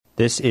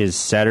This is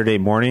Saturday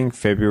morning,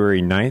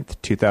 February 9th,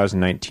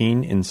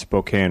 2019, in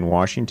Spokane,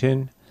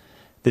 Washington.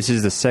 This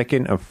is the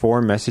second of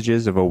 4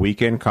 messages of a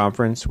weekend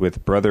conference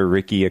with Brother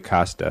Ricky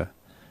Acosta.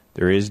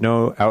 There is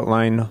no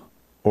outline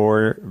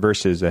or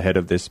verses ahead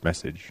of this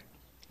message.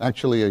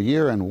 Actually, a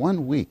year and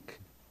 1 week.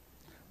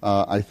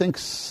 I think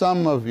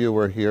some of you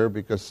were here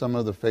because some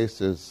of the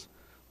faces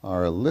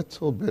are a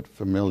little bit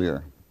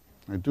familiar.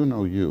 I do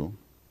know you.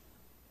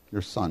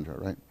 You're Sandra,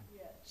 right?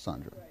 Yes.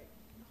 Sandra. Right.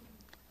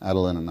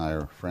 Adeline and I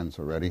are friends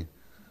already.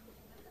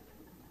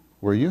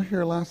 Were you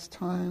here last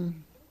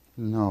time?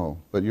 No,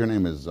 but your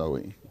name is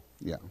Zoe.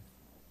 Yeah.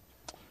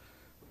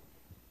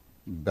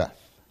 Beth.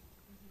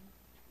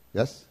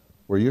 Yes?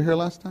 Were you here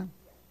last time?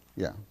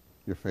 Yeah.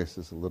 Your face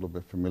is a little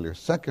bit familiar.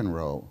 Second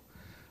row.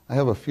 I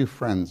have a few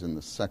friends in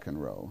the second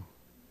row.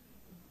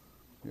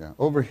 Yeah.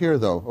 Over here,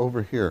 though.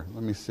 Over here.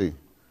 Let me see.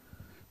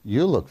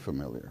 You look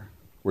familiar.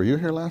 Were you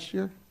here last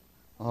year?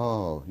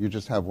 Oh, you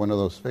just have one of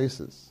those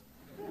faces.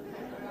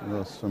 One of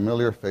those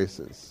familiar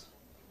faces.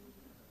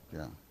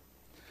 Yeah.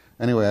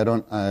 Anyway, I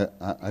don't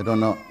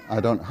know.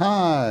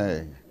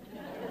 Hi.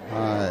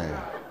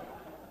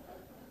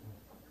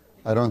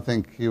 I don't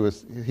think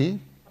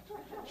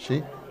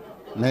she?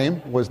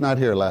 Name? Was not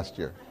here last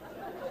year.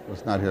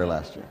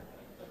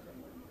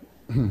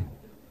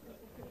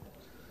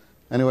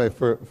 Anyway,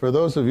 for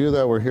those of you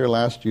that were here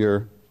last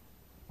year,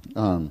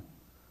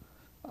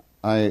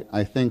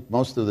 I think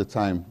most of the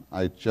time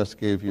I just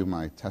gave you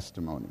my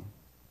testimony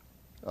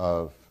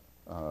of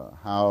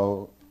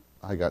how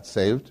I got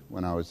saved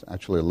when I was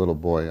actually a little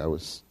boy. I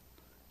was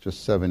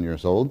just 7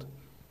 years old.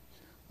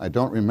 I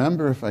don't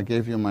remember if I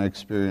gave you my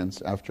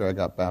experience after I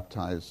got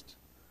baptized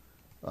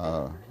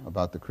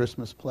about the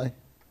Christmas play.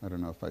 I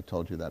don't know if I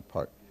told you that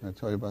part. Did I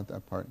tell you about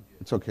that part?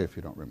 It's okay if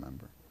you don't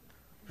remember.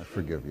 I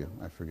forgive you.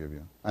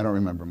 I don't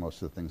remember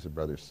most of the things the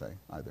brothers say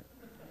either.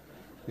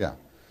 Yeah.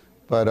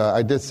 But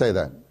I did say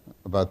that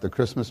about the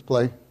Christmas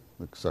play.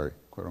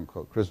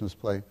 Quote-unquote Christmas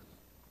play.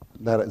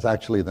 That is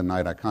actually the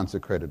night I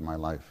consecrated my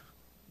life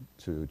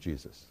to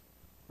Jesus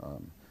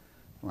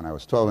when I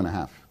was 12 and a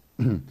half.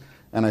 And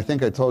I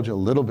think I told you a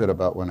little bit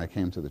about when I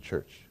came to the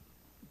church,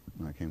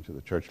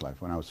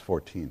 life, when I was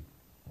 14.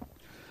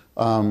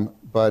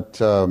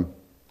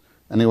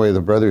 Anyway,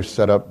 the brothers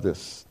set up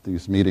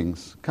these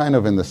meetings kind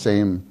of in the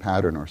same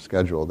pattern or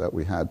schedule that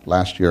we had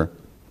last year.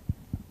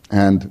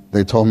 And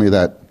they told me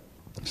that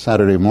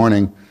Saturday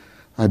morning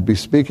I'd be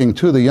speaking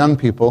to the young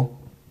people,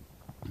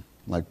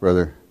 like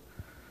Brother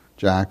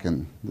Jack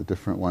and the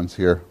different ones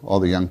here, all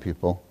the young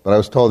people. But I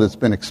was told it's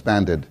been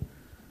expanded.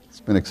 It's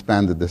been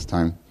expanded this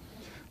time.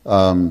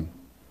 But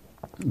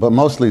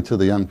mostly to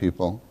the young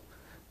people.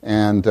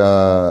 And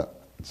so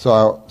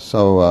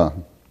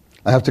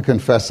I have to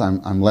confess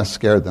I'm less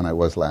scared than I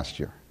was last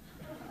year.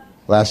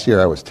 Last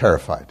year I was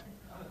terrified.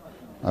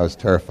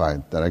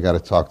 That I got to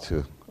talk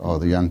to all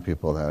the young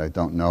people that I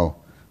don't know.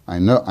 I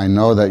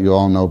know that you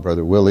all know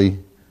Brother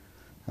Willie,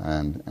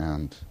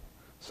 and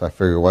so I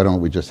figured, why don't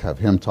we just have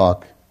him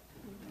talk?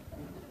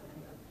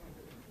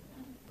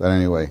 But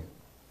anyway,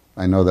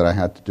 I know that I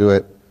had to do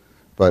it,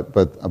 but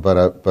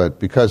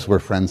because we're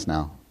friends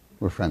now,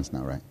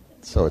 right?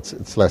 So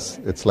it's less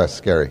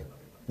scary.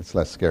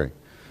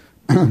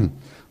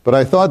 But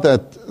I thought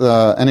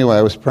that anyway,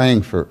 I was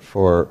praying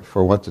for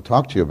what to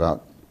talk to you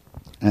about,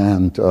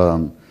 and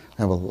I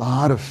have a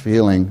lot of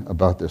feeling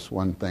about this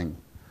one thing.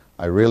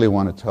 I really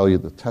want to tell you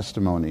the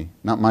testimony,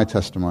 not my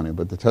testimony,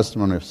 but the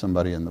testimony of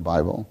somebody in the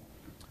Bible,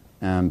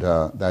 and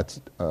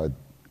that's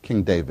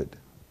King David.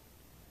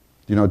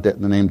 Do you know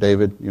the name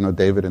David? You know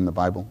David in the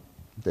Bible?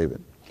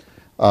 David.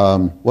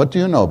 What do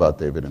you know about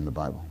David in the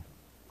Bible?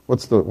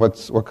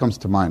 What comes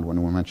to mind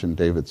when we mention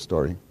David's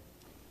story?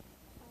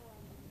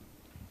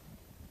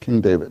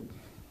 King David.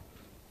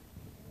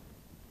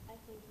 I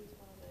think he's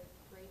one of the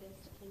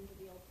greatest kings of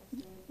the Old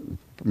Testament.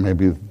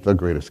 Maybe the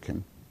greatest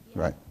king,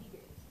 yeah, right?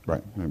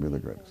 Right, maybe the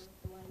greatest.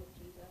 The line of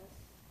Jesus.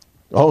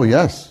 Oh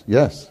yes.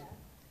 Yeah.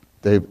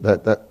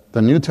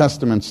 The New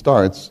Testament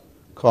starts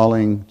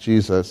calling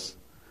Jesus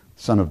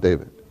Son of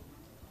David.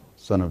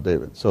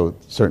 So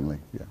certainly,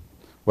 yeah.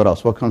 What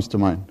else? What comes to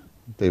mind?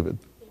 David.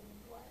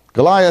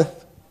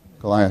 Goliath.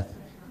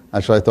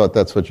 Actually, I thought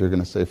that's what you were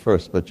going to say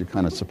first, but you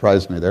kind of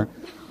surprised me there.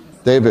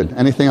 David.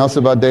 Anything else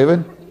about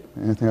David?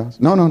 Anything else?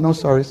 No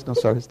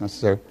sorries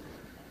necessary.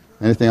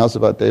 Anything else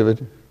about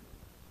David?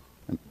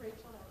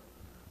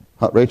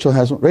 Rachel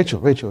has one.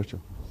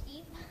 Rachel.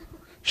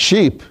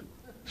 Sheep.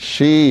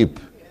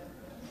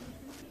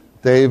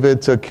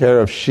 David took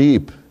care of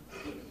sheep.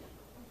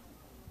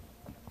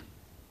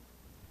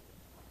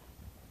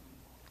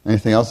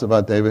 Anything else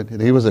about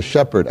David? He was a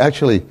shepherd.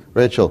 Actually,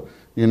 Rachel,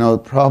 you know,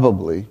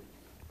 probably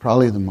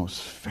the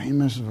most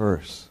famous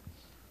verse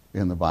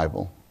in the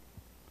Bible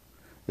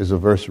is a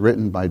verse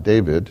written by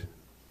David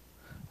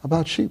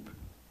about sheep.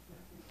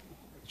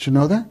 Did you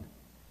know that?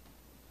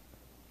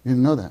 You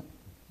didn't know that?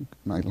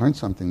 I learned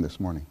something this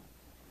morning.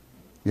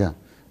 Yeah.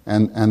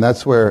 And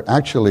that's where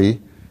actually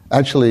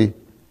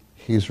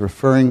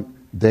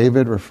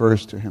David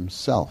refers to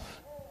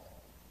himself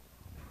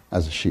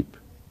as a sheep.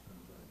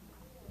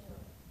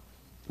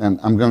 And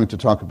I'm going to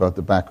talk about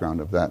the background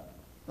of that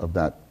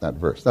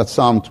verse. That's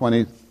Psalm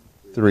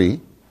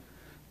 23.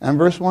 And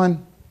verse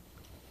 1,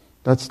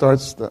 that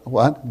starts,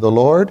 what? The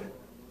Lord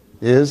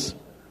is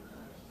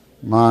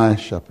my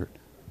shepherd.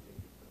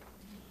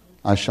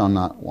 I shall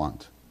not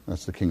want.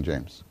 That's the King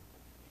James.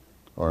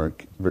 Or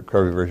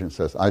Curvy Version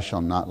says, I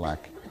shall not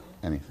lack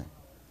anything.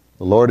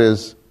 The Lord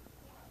is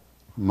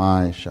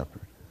my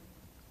shepherd.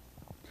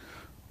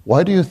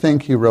 Why do you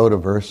think he wrote a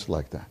verse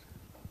like that?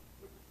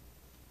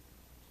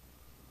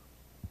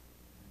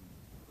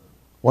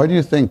 Why do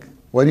you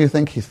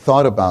think he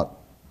thought about,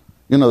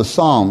 the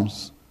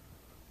Psalms,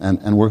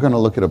 and we're going to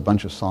look at a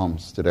bunch of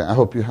Psalms today. I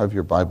hope you have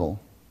your Bible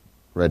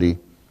ready,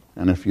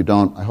 and if you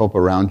don't, I hope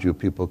around you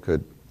people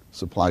could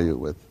supply you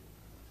with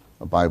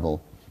a Bible.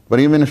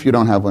 But even if you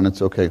don't have one,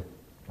 it's okay.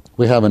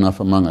 We have enough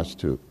among us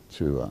to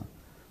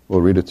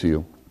we'll read it to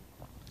you.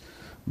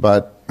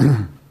 But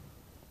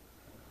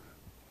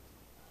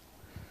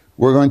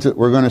we're going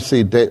to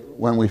see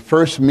when we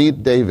first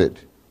meet David,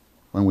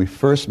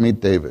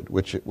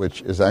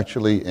 which is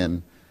actually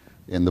in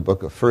the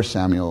book of 1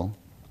 Samuel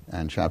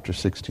and chapter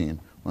 16,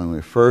 when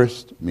we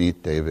first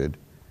meet David,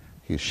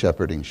 he's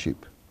shepherding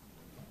sheep.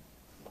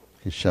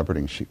 He's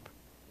shepherding sheep.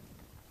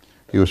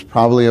 He was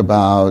probably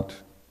about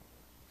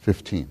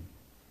 15.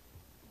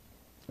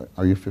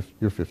 You're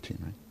 15,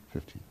 right?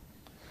 15.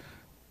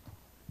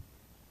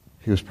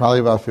 He was probably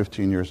about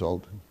 15 years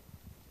old,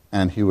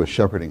 and he was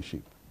shepherding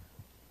sheep.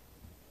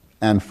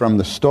 And from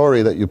the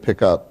story that you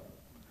pick up,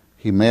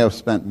 he may have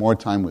spent more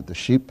time with the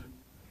sheep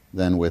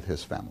than with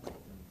his family.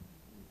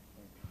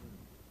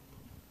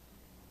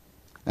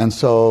 And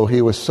so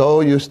he was so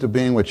used to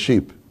being with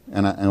sheep,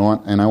 and I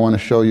want to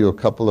show you a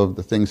couple of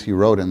the things he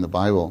wrote in the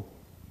Bible,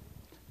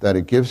 that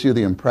it gives you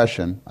the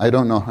impression, I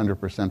don't know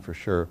 100% for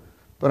sure,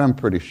 but I'm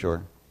pretty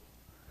sure,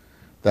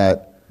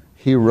 that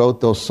he wrote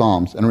those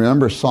Psalms. And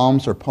remember,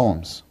 Psalms are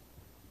poems.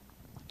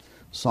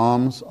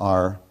 Psalms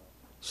are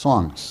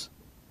songs.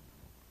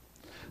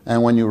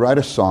 And when you write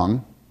a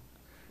song,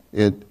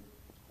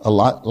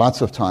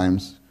 lots of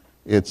times,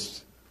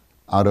 it's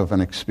out of an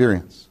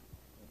experience.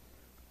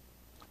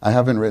 I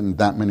haven't written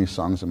that many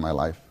songs in my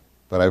life,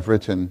 but I've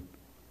written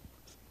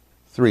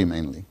 3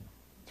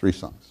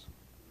 songs.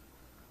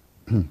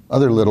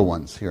 Other little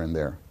ones here and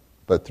there,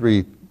 but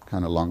 3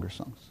 kind of longer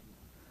songs.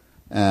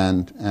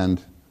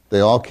 And they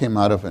all came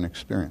out of an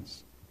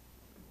experience.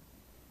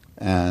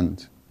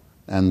 And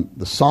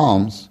the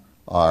Psalms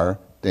are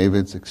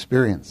David's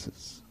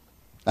experiences.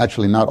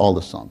 Actually, not all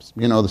the Psalms.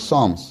 The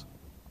Psalms.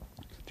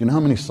 Do you know how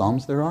many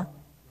Psalms there are? Do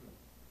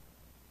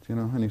you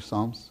know how many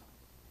Psalms?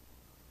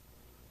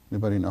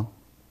 Anybody know?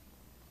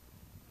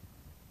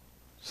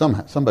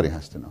 Somebody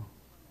has to know.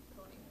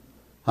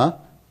 Huh?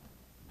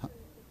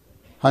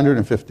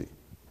 150.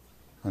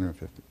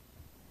 150.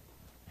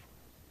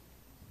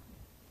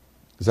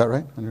 Is that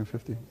right?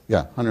 150?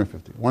 Yeah,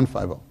 150.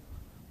 150.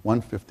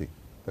 150.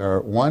 There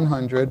are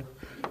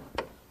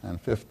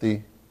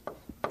 150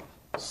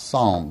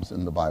 Psalms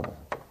in the Bible.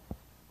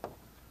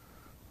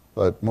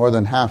 But more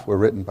than half were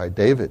written by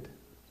David.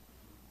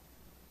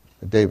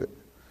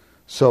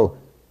 So,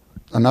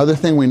 another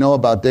thing we know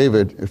about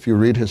David, if you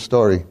read his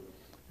story,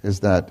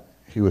 is that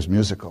he was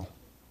musical.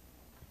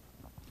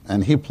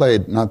 And he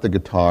played not the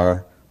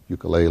guitar,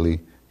 ukulele,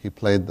 he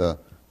played the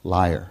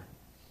lyre.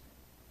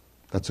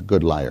 That's a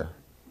good lyre.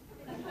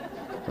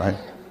 Right?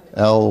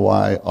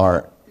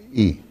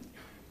 L-Y-R-E.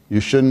 You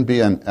shouldn't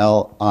be an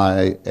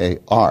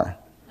L-I-A-R,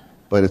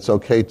 but it's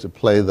okay to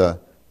play the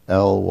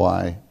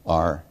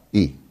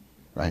L-Y-R-E.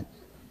 Right?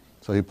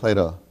 So he played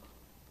a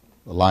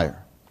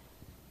lyre.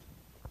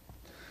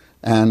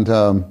 And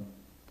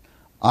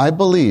I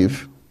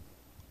believe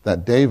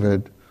that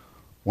David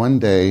one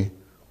day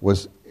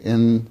was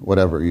in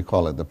whatever you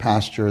call it, the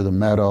pasture, the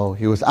meadow.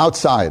 He was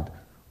outside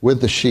with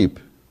the sheep.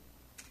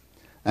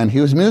 And he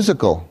was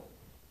musical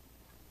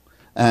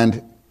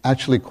and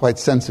actually quite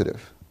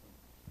sensitive.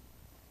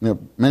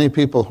 Many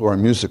people who are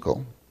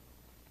musical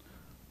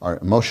are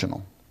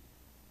emotional.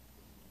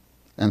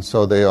 And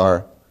so they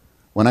are,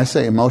 when I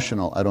say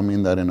emotional, I don't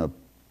mean that in a,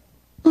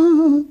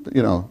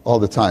 all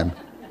the time.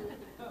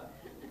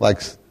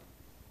 Like,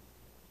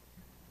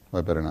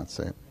 I better not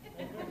say it.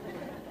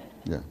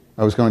 Yeah.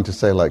 I was going to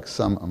say like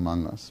some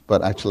among us,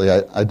 but actually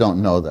I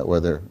don't know that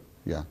whether,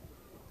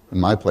 in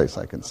my place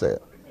I can say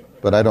it.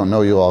 But I don't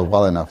know you all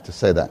well enough to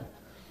say that.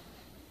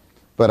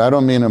 But I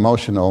don't mean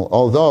emotional,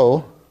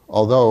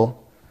 although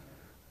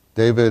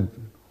David,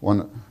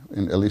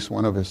 in at least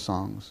one of his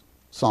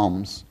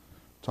Psalms,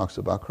 talks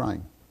about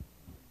crying.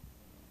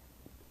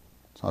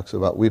 Talks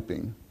about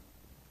weeping.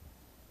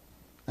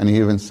 And he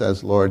even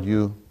says, Lord,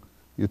 you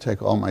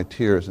take all my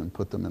tears and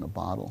put them in a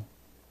bottle.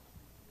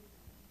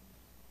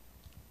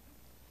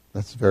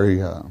 That's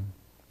very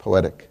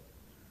poetic.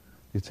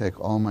 You take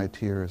all my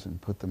tears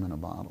and put them in a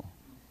bottle.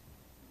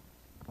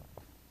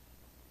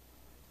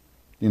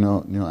 You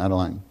know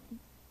Adeline?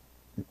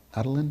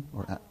 Adeline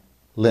or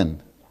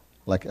Lynn?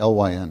 Like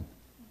L-Y-N.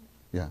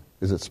 Yeah.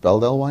 Is it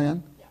spelled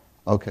L-Y-N? Yeah.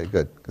 Okay,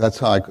 good. That's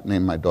how I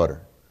named my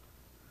daughter.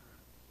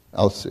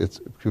 else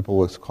people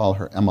would call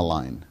her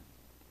Emmeline,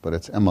 but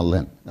it's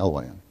Emmeline,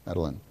 L-Y-N,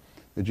 Adeline.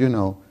 Did you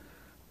know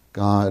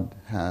God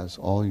has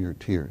all your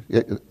tears?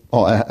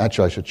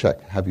 Actually, I should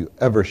check. Have you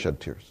ever shed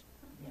tears?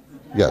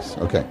 Yes,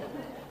 okay.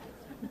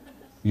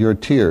 Your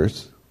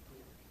tears,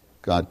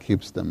 God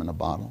keeps them in a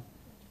bottle.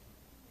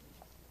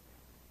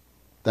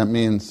 That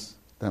means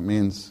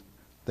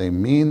they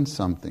mean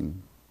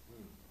something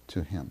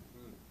to Him.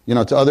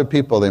 To other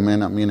people, they may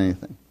not mean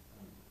anything.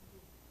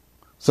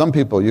 Some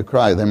people, you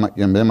cry, they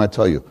might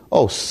tell you,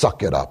 "Oh,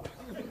 suck it up."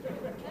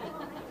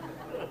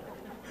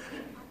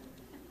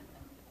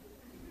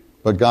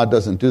 But God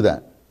doesn't do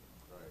that.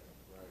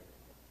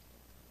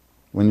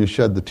 When you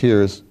shed the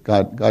tears,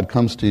 God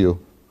comes to you.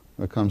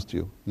 It comes to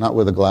you, not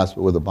with a glass,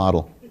 but with a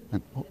bottle.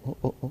 And,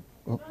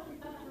 oh.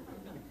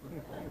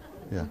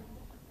 Yeah.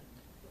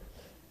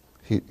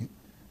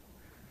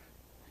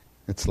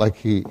 It's like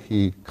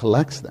he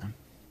collects them.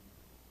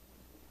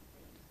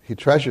 He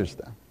treasures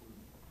them.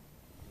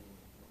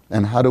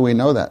 And how do we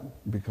know that?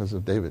 Because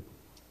of David.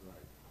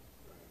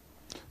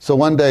 So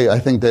one day, I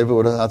think David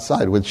was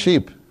outside with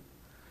sheep.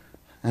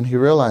 And he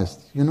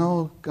realized,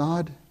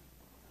 God,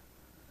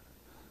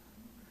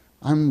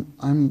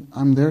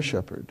 I'm their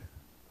shepherd.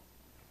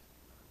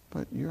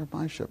 But you're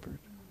my shepherd.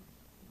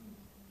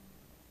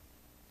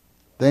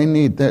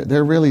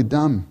 They're really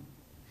dumb.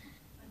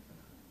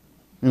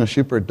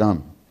 Sheep are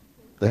dumb.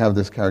 They have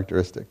this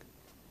characteristic.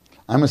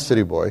 I'm a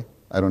city boy.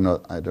 I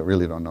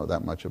really don't know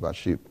that much about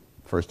sheep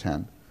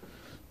firsthand.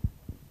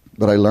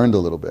 But I learned a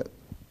little bit.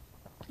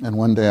 And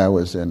one day I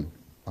was in,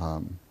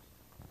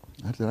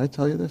 did I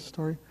tell you this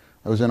story?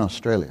 I was in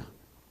Australia.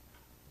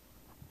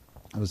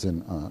 I was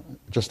in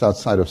just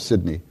outside of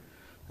Sydney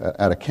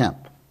at a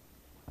camp.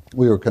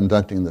 We were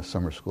conducting the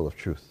Summer School of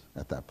Truth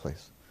at that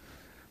place.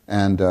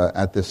 And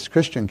at this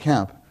Christian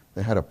camp,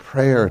 they had a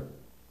prayer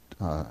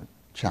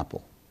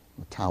chapel,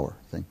 a tower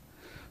thing.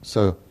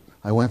 So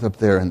I went up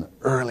there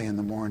early in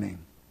the morning.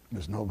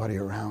 There's nobody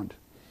around.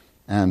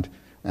 And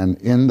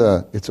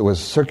it was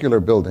a circular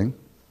building.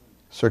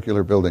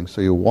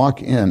 So you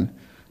walk in,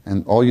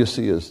 and all you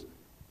see is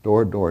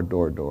door,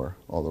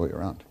 all the way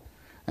around.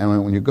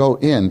 And when you go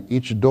in,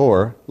 each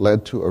door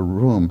led to a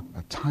room,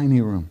 a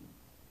tiny room.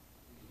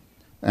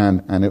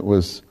 And it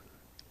was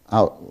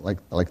out, like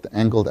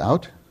angled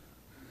out.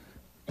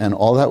 And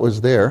all that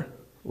was there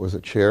was a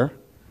chair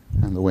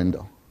and the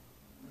window.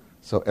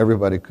 So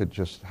everybody could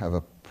just have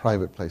a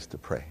private place to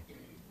pray.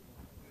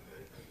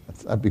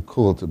 That'd be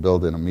cool to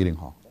build in a meeting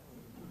hall.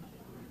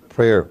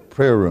 Prayer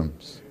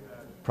rooms,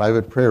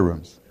 private prayer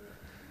rooms.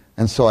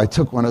 And so I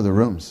took one of the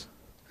rooms,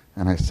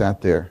 and I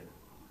sat there.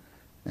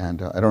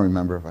 And I don't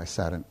remember if I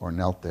sat or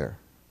knelt there.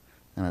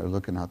 And I was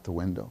looking out the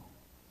window.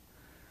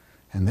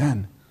 And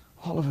then,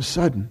 all of a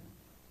sudden,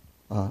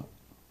 a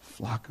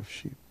flock of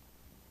sheep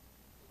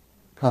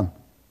come.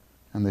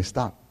 And they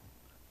stop.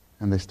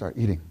 And they start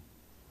eating.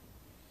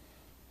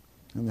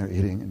 And they're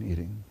eating and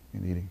eating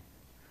and eating.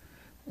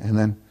 And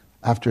then,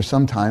 after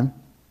some time,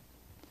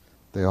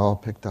 they all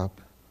picked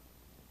up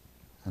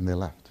and they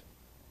left.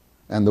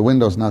 And the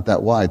window's not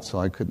that wide, so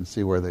I couldn't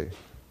see where they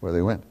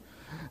went.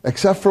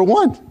 Except for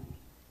one.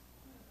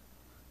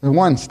 And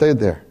one stayed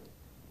there.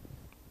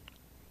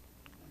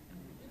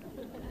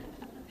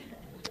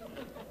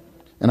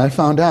 And I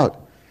found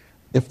out,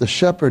 if the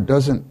shepherd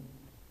doesn't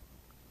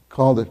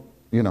hurt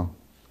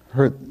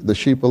the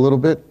sheep a little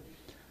bit,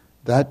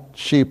 that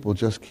sheep will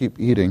just keep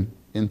eating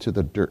into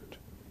the dirt.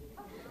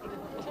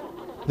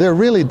 They're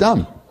really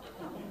dumb.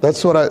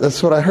 That's what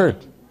I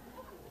heard.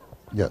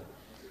 Yeah.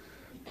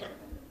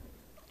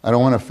 I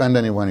don't want to offend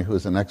anyone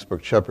who's an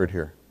expert shepherd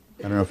here.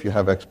 I don't know if you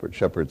have expert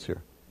shepherds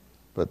here,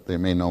 but they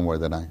may know more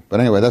than I.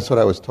 But anyway, that's what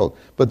I was told.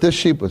 But this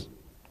sheep was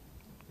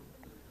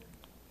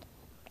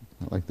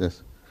like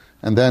this.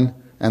 And then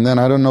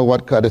I don't know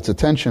what caught its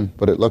attention,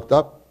 but it looked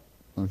up,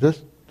 like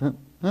this, and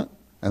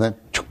then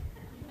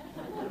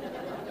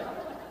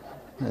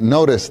and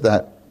noticed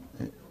that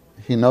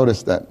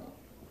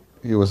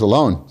he was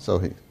alone, so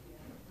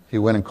he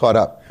went and caught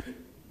up.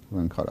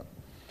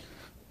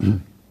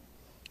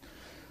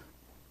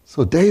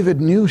 So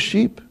David knew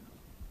sheep.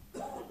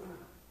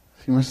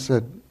 He must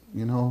have said,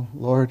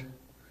 Lord,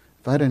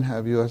 if I didn't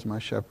have you as my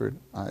shepherd,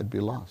 I'd be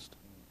lost.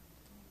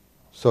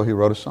 So he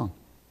wrote a song.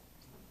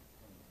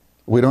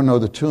 We don't know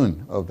the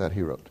tune of that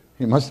he wrote.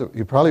 He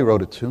probably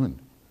wrote a tune.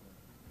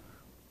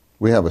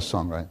 We have a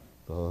song, right?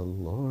 The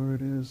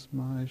Lord is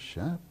my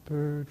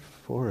shepherd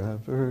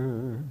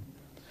forever.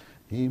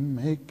 He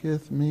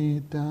maketh me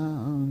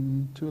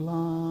down to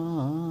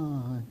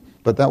lie.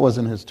 But that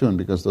wasn't his tune,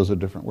 because those are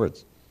different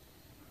words.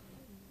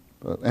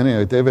 But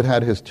anyway, David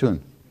had his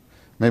tune.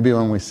 Maybe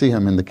when we see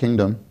him in the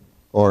kingdom,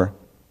 or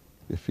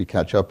if you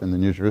catch up in the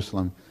New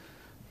Jerusalem,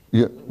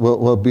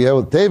 we'll be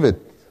able, David,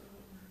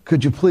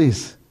 could you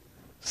please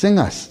sing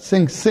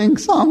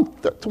Psalm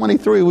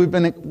 23. We've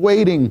been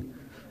waiting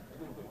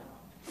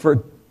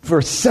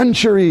for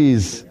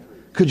centuries.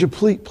 Could you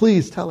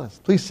please tell us?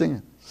 Please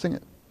sing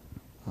it.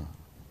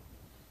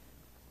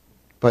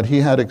 But he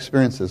had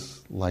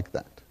experiences like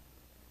that.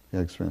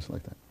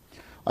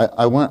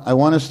 I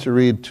want us to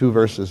read 2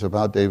 verses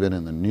about David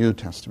in the New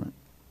Testament.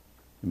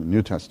 And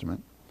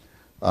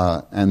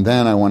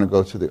then I want to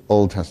go to the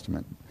Old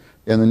Testament.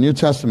 In the New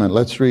Testament,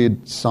 let's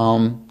read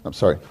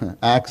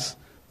Acts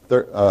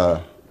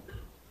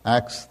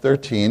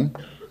 13,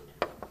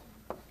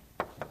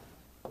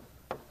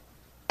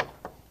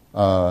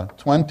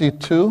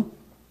 22,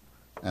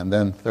 and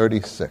then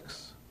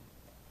 36.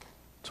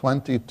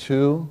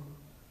 22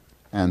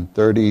 and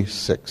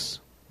 36.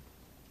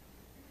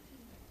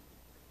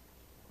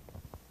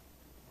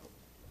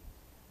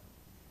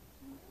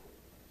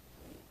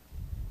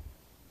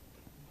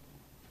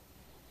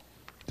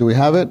 Do we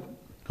have it?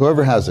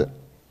 Whoever has it.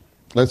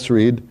 Let's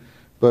read.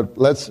 But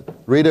let's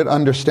read it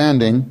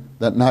understanding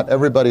that not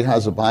everybody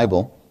has a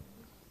Bible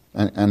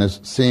and is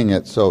seeing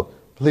it. So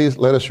please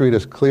let us read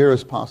as clearly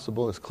as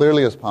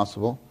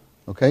possible.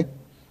 Okay?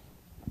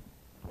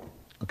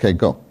 Okay,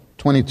 go.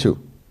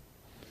 22.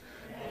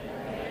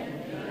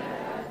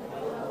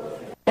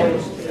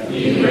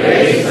 He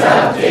raised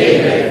up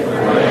David for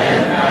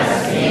them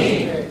as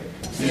king,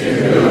 to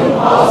whom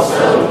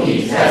also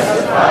he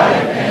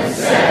testified and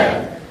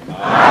said,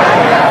 I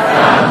have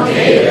found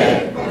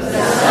David,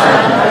 the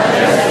son of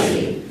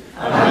Jesse,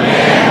 a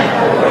man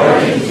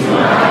according to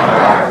my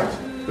heart,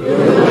 who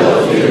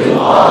will do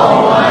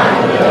all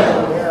my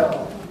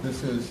will.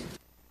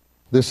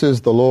 This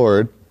is the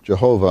Lord,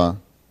 Jehovah,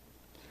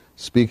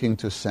 speaking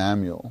to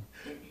Samuel.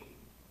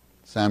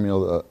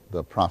 Samuel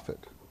the prophet.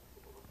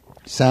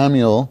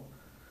 Samuel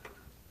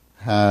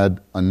had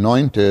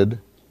anointed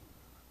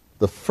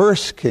the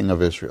first king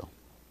of Israel,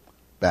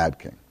 bad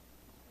king,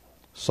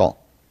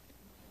 Saul.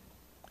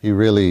 He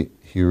really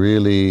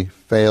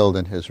failed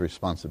in his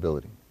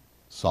responsibility,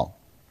 Saul.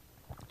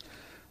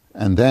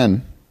 And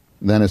then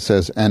it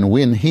says, and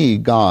when he,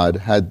 God,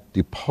 had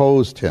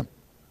deposed him,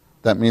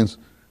 that means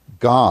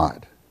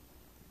God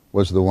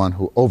was the one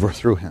who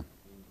overthrew him.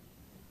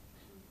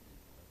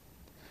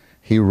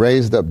 He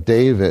raised up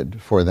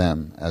David for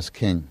them as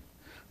king,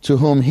 to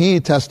whom he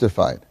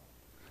testified.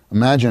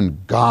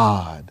 Imagine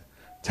God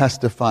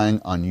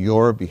testifying on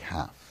your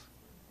behalf.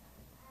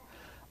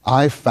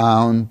 I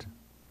found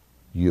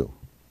you.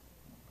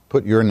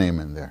 Put your name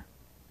in there.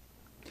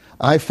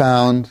 I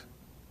found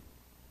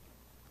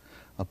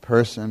a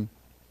person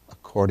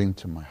according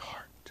to my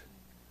heart.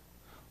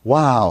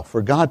 Wow,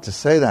 for God to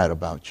say that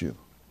about you,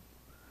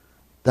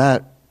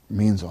 that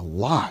means a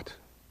lot.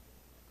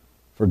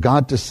 For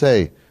God to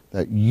say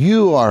that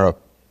you are a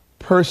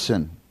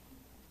person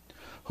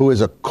who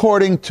is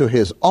according to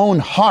his own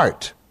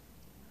heart.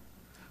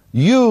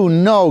 You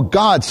know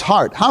God's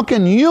heart. How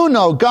can you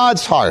know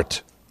God's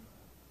heart?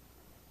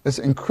 It's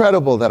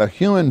incredible that a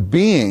human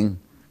being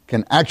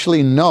can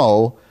actually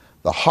know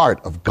the heart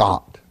of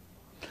God.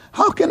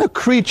 How can a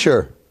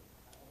creature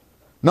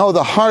know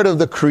the heart of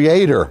the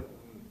Creator?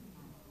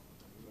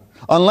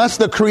 Unless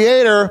the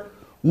Creator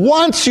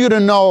wants you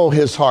to know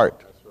his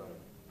heart.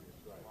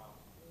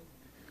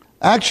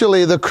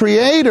 Actually, the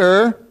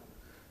Creator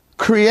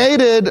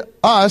created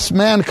us,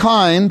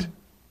 mankind,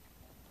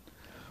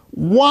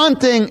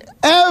 wanting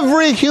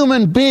every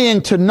human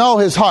being to know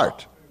his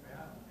heart.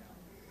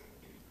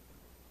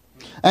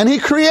 And he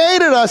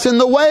created us in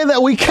the way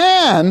that we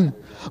can,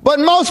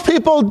 but most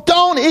people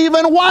don't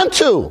even want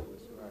to.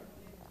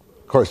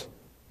 Of course,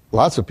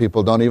 lots of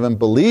people don't even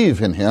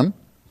believe in him.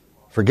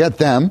 Forget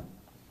them.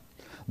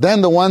 Then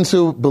the ones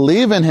who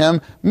believe in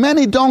him,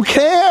 many don't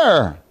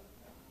care.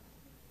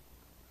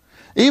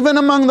 Even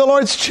among the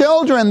Lord's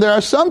children, there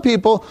are some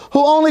people who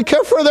only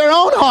care for their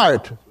own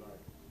heart.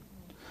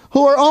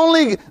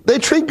 They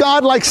treat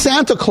God like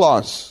Santa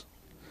Claus.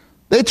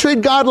 They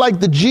treat God like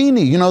the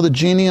genie. You know the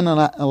genie in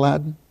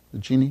Aladdin? The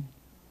genie?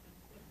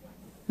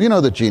 You know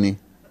the genie.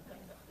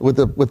 With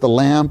the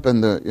lamp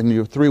and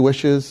your 3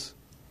 wishes.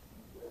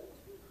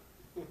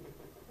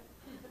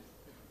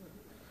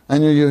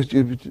 And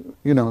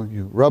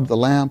you rub the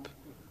lamp.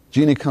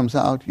 Genie comes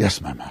out. Yes,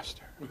 my master.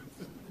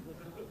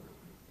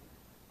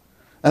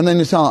 And then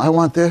you tell him, I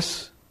want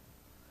this,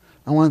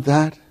 I want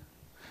that,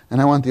 and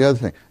I want the other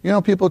thing. You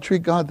know, people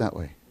treat God that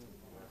way.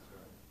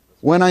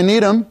 When I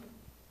need him,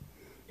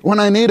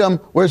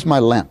 where's my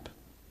lamp?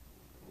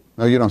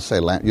 No, you don't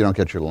say lamp. You don't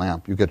get your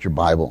lamp. You get your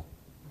Bible.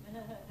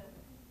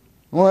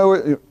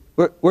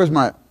 Where's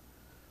my...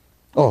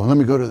 Oh, let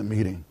me go to the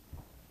meeting.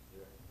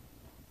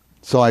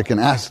 So I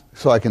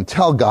can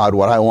tell God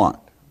what I want.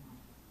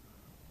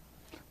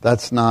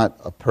 That's not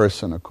a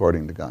person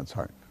according to God's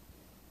heart.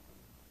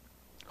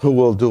 Who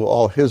will do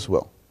all his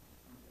will.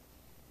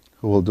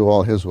 Who will do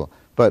all his will.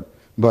 But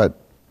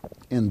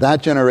in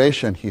that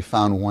generation, he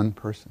found one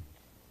person.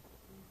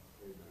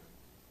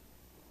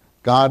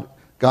 God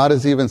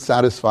is even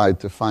satisfied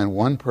to find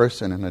one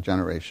person in a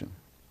generation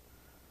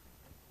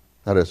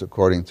that is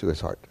according to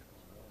his heart.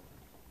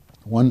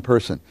 One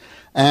person.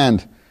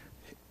 And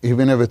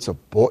even if it's a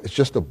boy, it's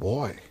just a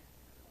boy.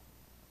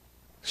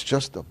 It's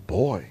just a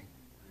boy.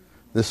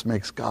 This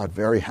makes God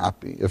very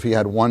happy. If he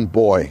had one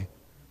boy,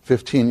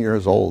 15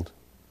 years old,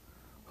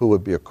 who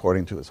would be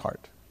according to his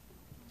heart.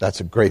 That's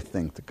a great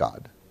thing to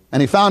God. And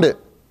he found it.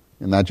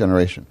 in that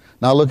generation.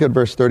 Now look at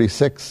verse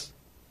 36.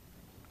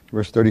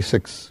 Verse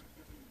 36.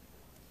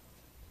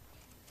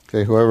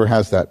 Okay, whoever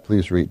has that,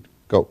 please read.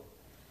 Go.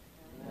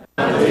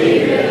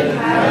 David,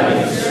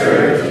 having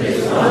served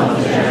his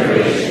own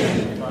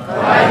generation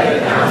by the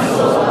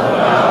counsel of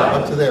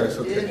God. Up to there.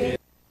 So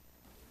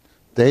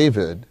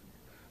David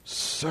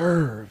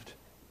served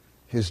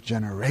his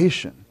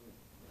generation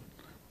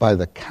by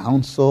the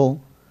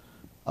counsel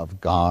of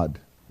God.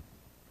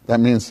 That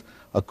means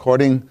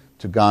according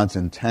to God's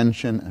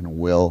intention and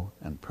will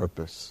and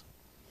purpose.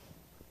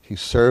 He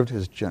served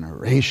his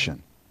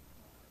generation.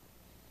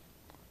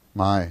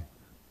 My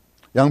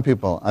young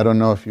people, I don't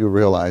know if you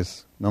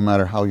realize, no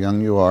matter how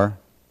young you are,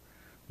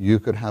 you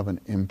could have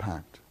an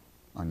impact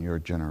on your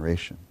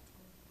generation.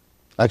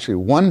 Actually,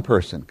 one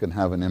person can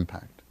have an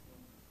impact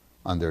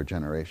on their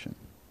generation.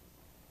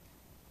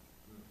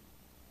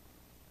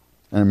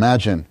 And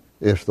imagine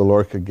if the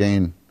Lord could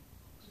gain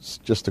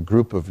just a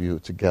group of you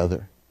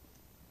together.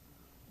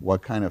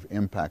 What kind of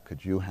impact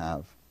could you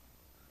have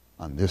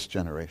on this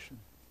generation?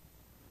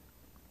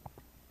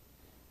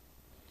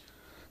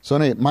 So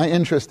anyway, my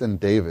interest in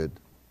David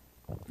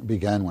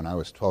began when I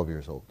was 12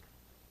 years old.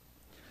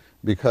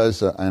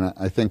 Because, and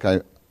I think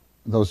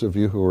those of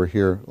you who were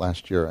here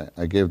last year,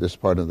 I gave this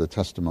part of the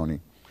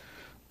testimony.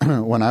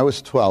 When I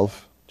was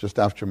 12, just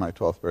after my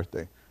 12th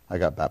birthday, I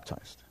got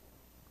baptized.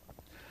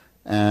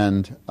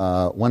 And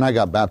when I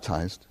got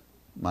baptized,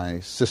 my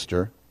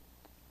sister,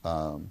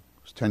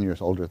 who's 10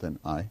 years older than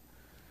I,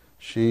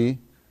 she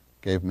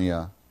gave me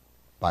a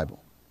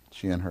Bible.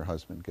 She and her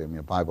husband gave me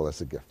a Bible as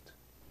a gift.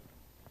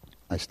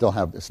 I still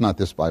have, it's not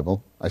this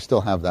Bible, I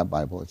still have that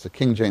Bible. It's a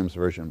King James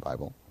Version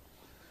Bible.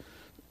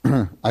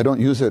 I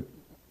don't use it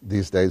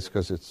these days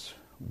because it's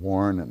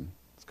worn and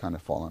it's kind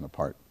of fallen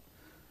apart.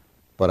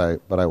 But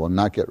I will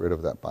not get rid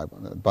of that Bible.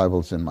 The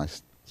Bible's in my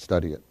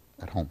study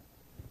at home.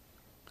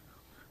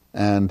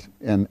 And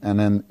then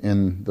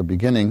in the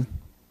beginning,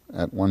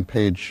 at one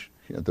page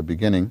at the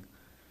beginning,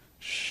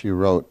 she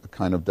wrote a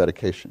kind of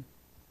dedication.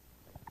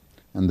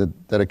 And the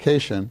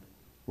dedication,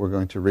 we're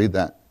going to read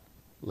that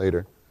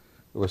later.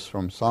 It was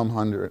from Psalm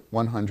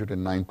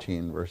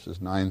 119,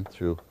 verses 9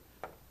 through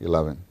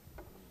 11.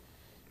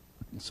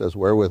 It says,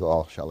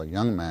 "Wherewithal shall a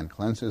young man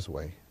cleanse his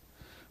way?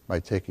 By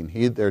taking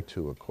heed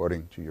thereto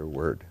according to your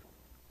word."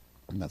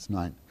 And that's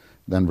 9.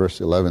 Then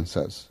verse 11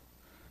 says,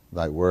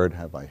 "Thy word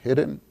have I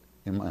hidden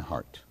in my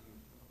heart.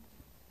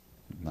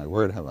 Thy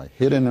word have I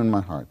hidden in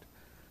my heart,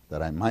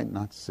 that I might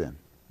not sin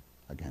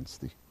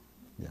against thee."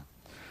 Yeah.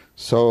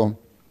 So,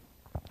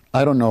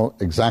 I don't know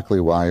exactly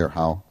why or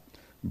how,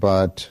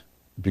 but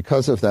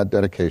because of that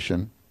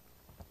dedication,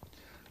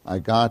 I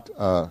got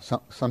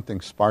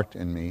something sparked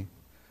in me,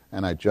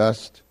 and I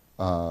just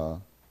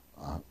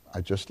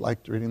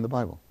liked reading the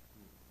Bible.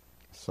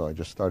 So I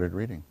just started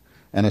reading.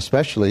 And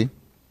especially,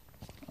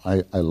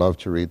 I love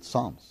to read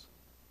Psalms.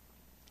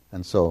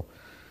 And so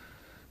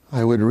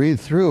I would read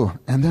through,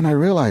 and then I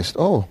realized,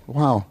 oh,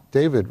 wow,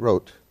 David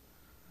wrote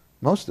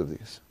most of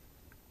these,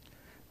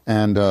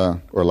 and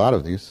or a lot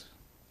of these.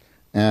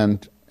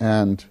 And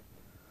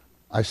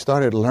I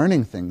started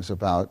learning things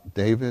about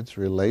David's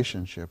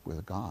relationship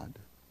with God.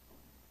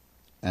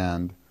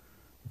 And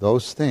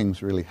those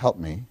things really helped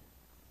me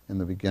in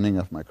the beginning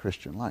of my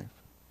Christian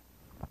life.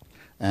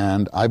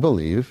 And I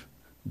believe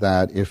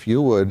that if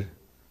you would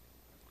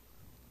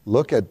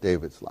look at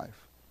David's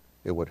life,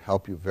 it would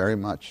help you very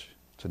much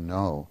to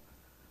know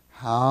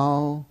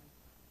how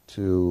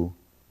to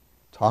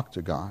talk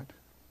to God,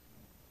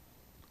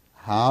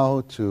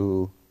 how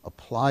to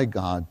apply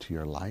God to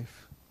your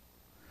life,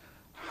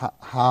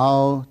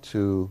 how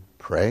to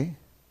pray,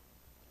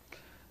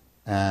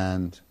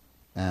 and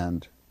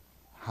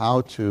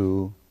how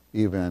to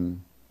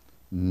even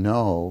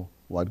know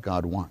what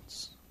God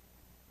wants.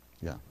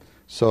 Yeah.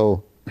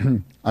 So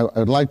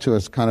I'd like to,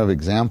 as kind of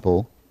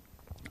example,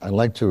 I'd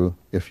like to,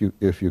 if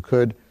you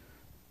could,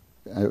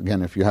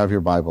 again, if you have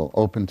your Bible,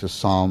 open to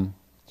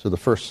the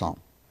first Psalm.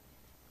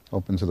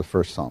 Open to the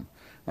first Psalm.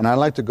 And I'd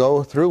like to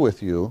go through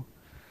with you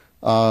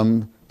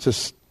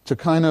to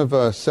kind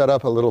of set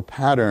up a little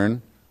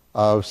pattern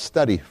of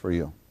study for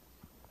you.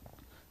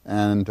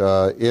 And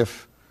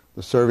if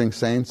the serving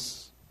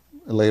saints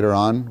later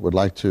on would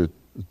like to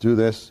do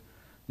this,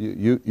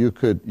 you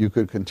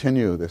could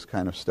continue this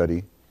kind of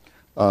study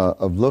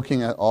of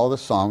looking at all the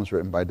Psalms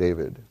written by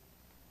David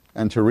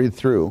and to read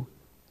through.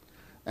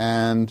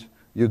 And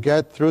you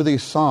get through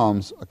these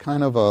Psalms a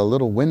kind of a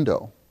little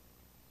window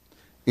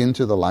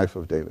into the life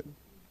of David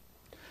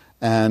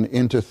and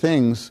into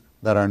things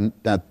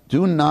that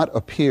do not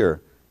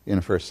appear in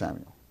 1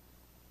 Samuel.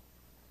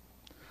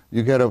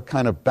 You get a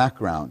kind of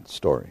background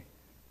story.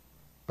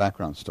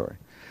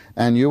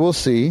 And you will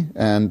see,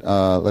 and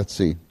let's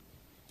see,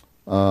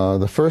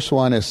 the first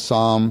one is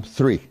Psalm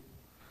 3.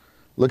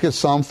 Look at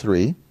Psalm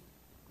 3,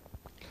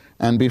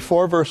 and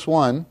before verse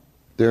 1,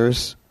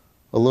 there's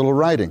a little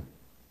writing.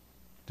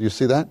 Do you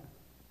see that?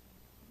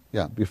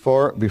 Yeah,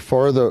 before the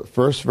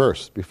first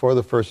verse.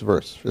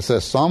 It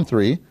says Psalm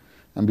 3,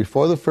 and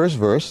before the first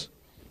verse,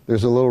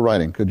 there's a little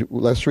writing.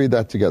 Let's read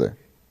that together.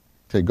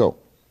 Okay, go.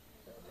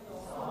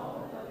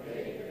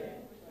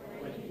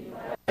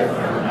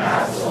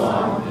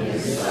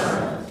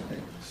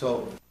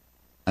 So,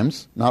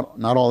 not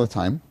all the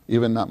time,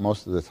 even not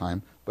most of the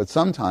time, but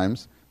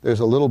sometimes there's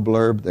a little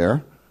blurb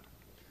there,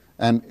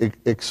 and it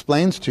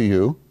explains to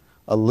you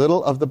a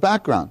little of the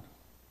background.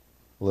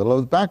 A little of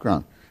the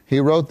background.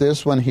 He wrote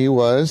this when he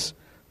was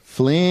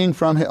fleeing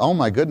from his, oh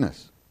my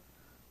goodness,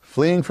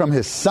 fleeing from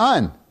his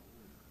son.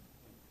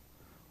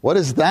 What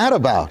is that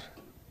about?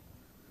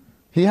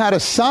 He had a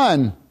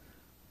son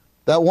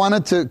that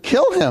wanted to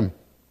kill him.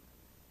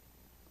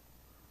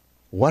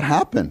 What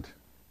happened?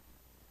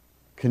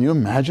 Can you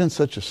imagine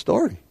such a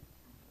story?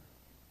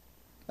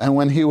 And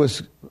when he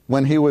was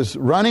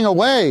running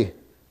away,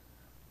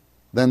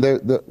 then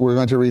we're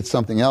going to read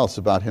something else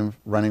about him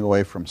running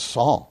away from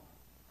Saul,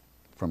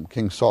 from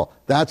King Saul.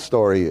 That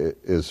story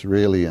is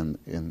really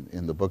in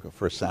the book of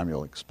 1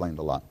 Samuel, explained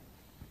a lot.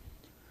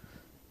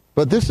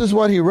 But this is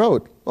what he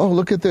wrote. Oh,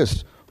 look at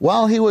this.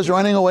 While he was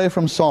running away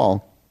from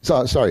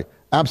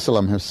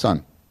Absalom, his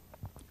son,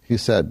 he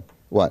said,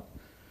 what?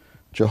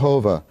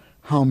 Jehovah,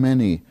 how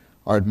many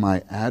are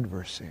my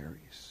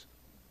adversaries?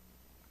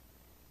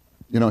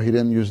 You know, he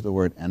didn't use the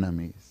word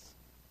enemies.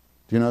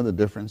 Do you know the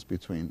difference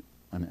between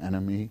an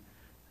enemy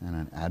and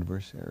an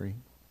adversary?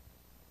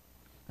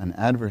 An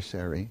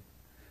adversary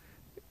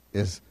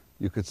is,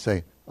 you could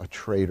say, a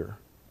traitor.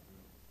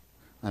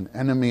 An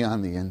enemy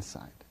on the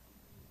inside.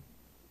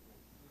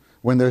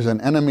 When there's an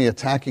enemy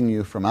attacking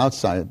you from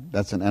outside,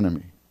 that's an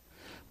enemy.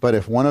 But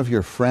if one of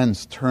your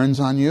friends turns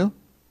on you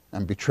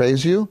and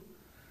betrays you,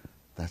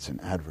 that's an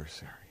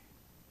adversary.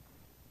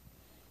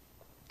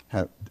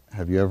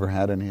 Have you ever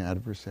had any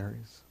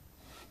adversaries?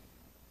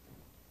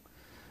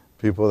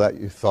 People that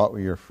you thought were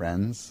your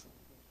friends,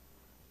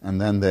 and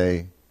then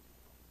they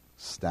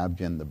stabbed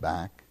you in the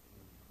back,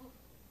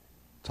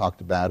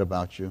 talked bad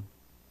about you.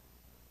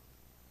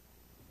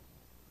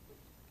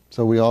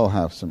 So we all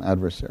have some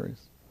adversaries.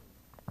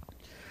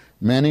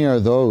 Many are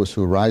those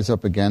who rise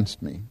up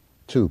against me.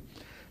 2,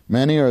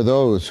 many are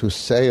those who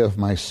say of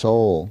my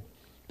soul,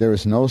 there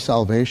is no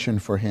salvation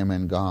for him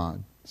in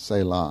God.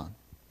 Selah.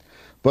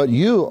 But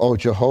you, O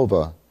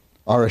Jehovah,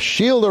 are a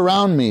shield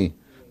around me,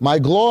 my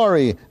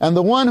glory, and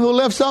the one who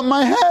lifts up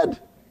my head.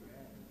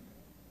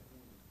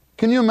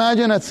 Can you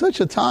imagine at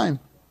such a time?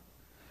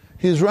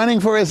 He's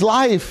running for his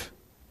life.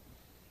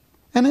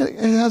 And it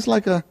has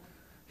like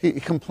he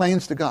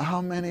complains to God,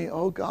 how many,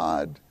 oh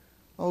God,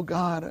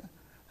 I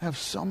have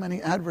so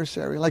many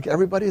adversaries, like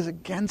everybody is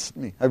against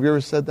me. Have you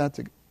ever said that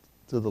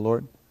to the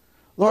Lord?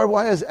 Lord,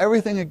 why is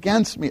everything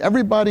against me?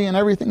 Everybody and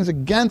everything is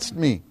against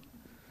me.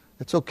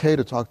 It's okay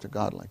to talk to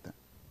God like that.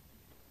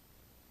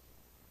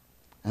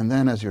 And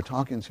then as you're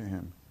talking to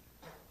him,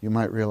 you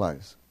might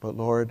realize, but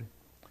Lord,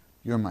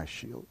 you're my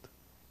shield.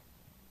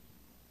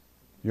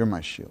 You're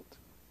my shield.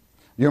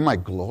 You're my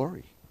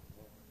glory.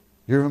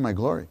 You're my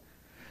glory.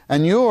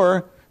 And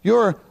you're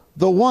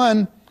the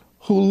one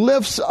who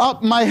lifts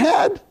up my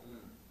head.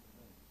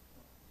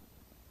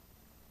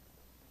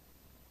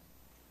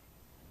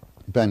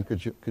 Ben,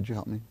 could you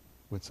help me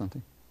with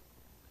something?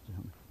 Could you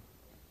help me?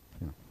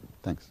 Yeah,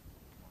 thanks.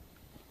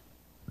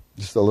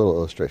 Just a little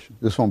illustration.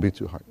 This won't be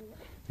too hard.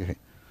 Okay.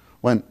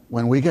 When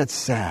we get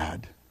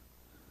sad,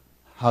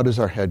 how does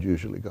our head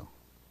usually go?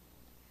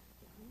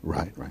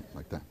 Right,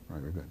 like that.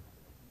 Right, we're good.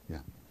 Yeah.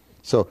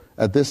 So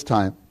at this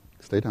time,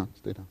 stay down.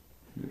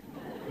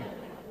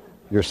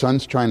 Your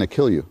son's trying to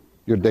kill you.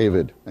 You're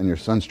David, and your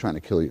son's trying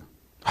to kill you.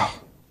 Oh,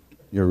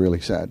 you're really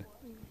sad.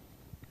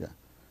 Yeah.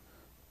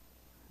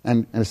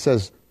 And it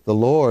says, the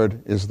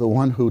Lord is the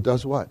one who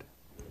does what?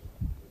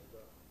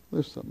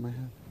 Lifts up my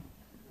head.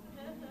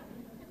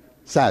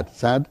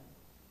 Sad.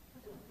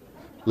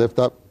 Lift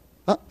up.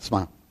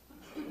 Smile.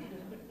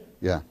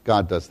 Yeah,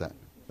 God does that.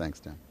 Thanks,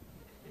 Dan.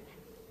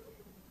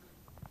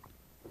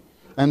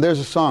 And there's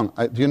a song.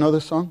 Do you know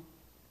this song?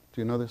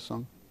 Do you know this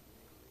song?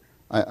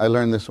 I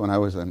learned this when I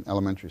was in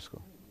elementary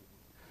school.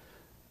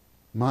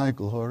 My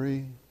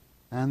glory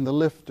and the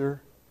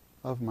lifter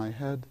of my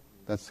head.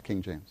 That's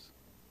King James.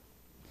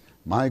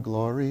 My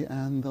glory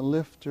and the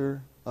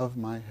lifter of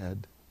my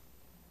head.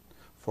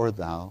 For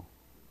thou,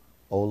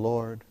 O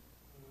Lord,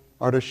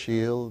 art a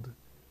shield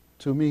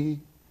to me,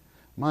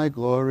 my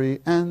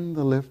glory and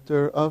the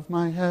lifter of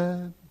my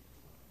head.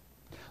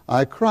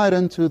 I cried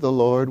unto the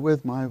Lord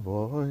with my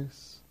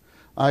voice.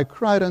 I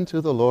cried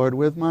unto the Lord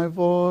with my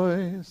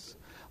voice.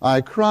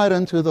 I cried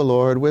unto the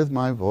Lord with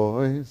my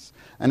voice,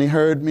 and he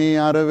heard me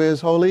out of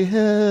his holy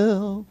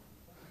hill.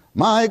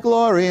 My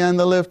glory and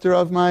the lifter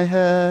of my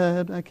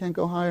head. I can't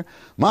go higher.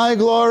 My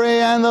glory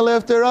and the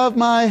lifter of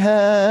my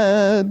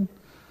head.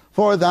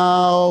 For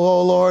thou,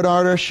 O Lord,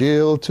 art a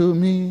shield to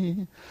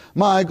me,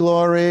 my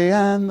glory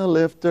and the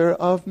lifter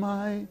of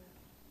my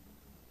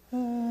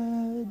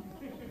head.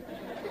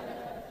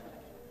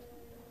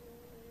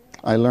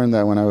 I learned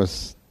that when I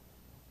was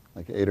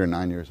like 8 or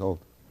 9 years old.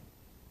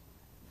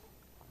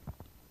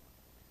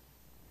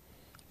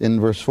 In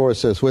verse 4 it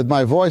says, with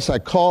my voice I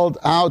called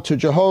out to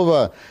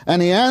Jehovah,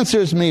 and he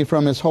answers me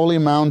from his holy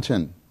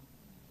mountain.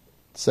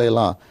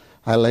 Selah.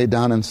 I lay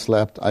down and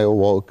slept. I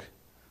awoke,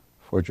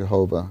 for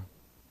Jehovah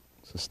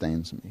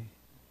sustains me.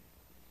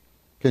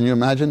 Can you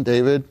imagine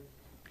David?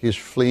 He's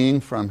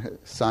fleeing from his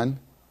son,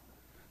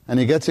 and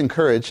he gets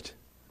encouraged.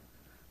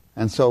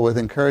 And so with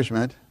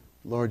encouragement,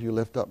 Lord, you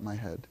lift up my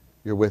head.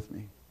 You're with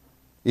me.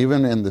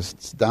 Even in this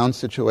down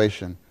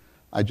situation,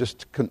 I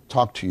just can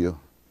talk to you.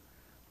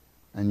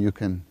 And you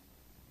can...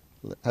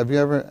 Have you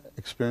ever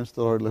experienced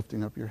the Lord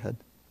lifting up your head?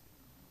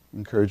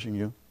 Encouraging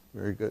you?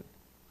 Very good.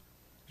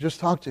 Just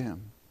talk to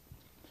him.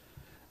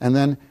 And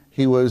then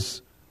he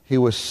was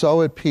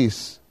so at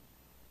peace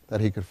that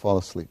he could fall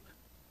asleep.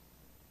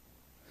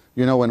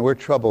 You know, when we're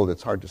troubled,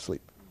 it's hard to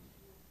sleep.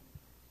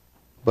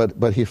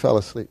 But he fell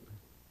asleep.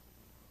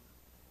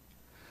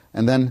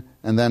 And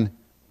then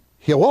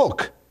he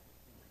awoke.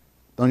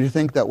 Don't you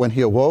think that when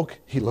he awoke,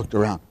 he looked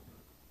around?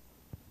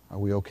 Are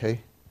we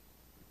okay?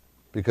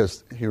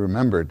 Because he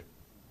remembered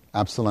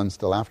Absalom's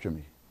still after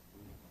me.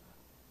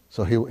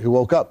 So he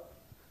woke up.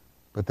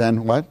 But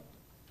then what?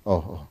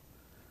 Oh,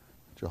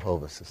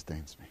 Jehovah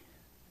sustains me.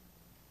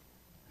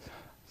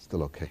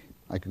 Still okay.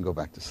 I can go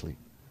back to sleep.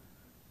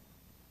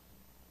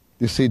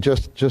 You see,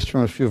 just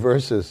from a few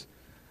verses,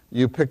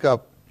 you pick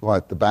up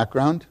what? The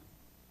background.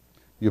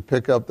 You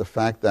pick up the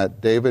fact that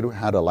David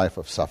had a life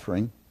of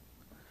suffering.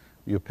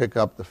 You pick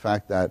up the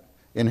fact that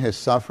in his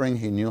suffering,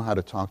 he knew how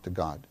to talk to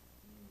God.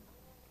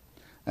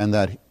 And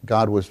that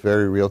God was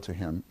very real to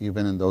him,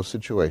 even in those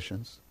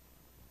situations.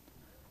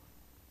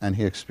 And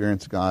he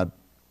experienced God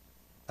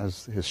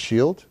as his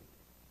shield,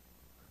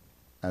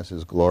 as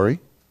his glory,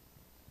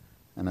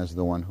 and as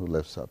the one who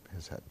lifts up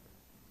his head.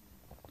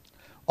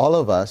 All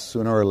of us,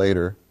 sooner or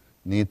later,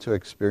 need to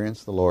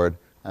experience the Lord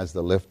as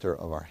the lifter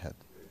of our head.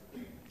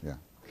 Yeah.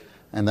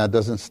 And that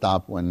doesn't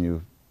stop when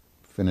you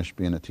finish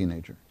being a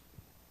teenager.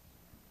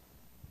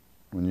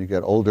 When you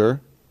get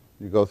older,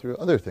 you go through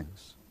other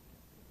things.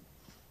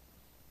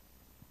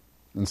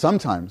 And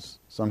sometimes,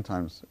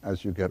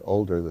 as you get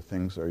older, the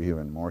things are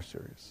even more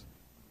serious.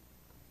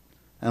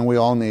 And we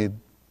all need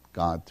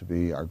God to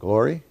be our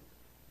glory,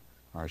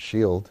 our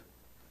shield,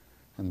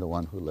 and the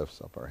one who lifts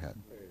up our head.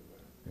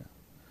 Yeah.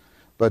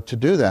 But to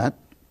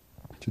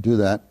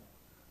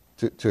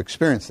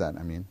experience that,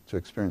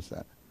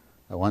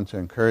 I want to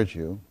encourage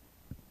you,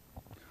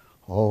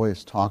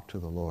 always talk to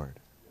the Lord.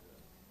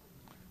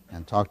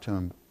 And talk to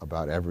him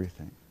about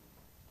everything.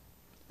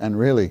 And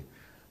really,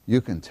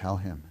 you can tell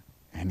him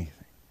anything.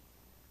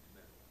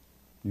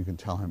 You can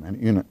tell him,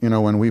 and you know,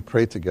 when we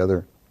pray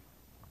together,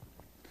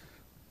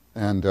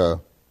 and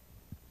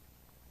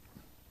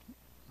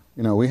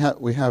we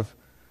have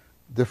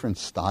different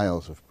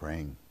styles of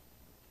praying.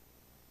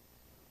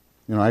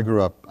 You know, I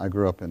grew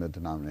up in a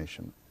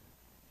denomination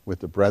with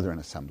the Brethren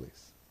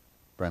Assemblies,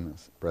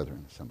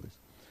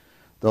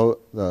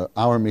 Though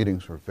our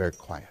meetings were very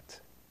quiet,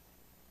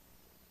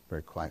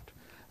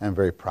 and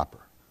very proper.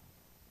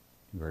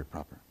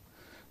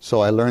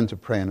 So I learned to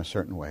pray in a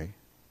certain way.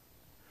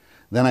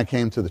 Then I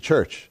came to the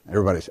church.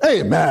 Everybody's,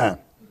 Amen.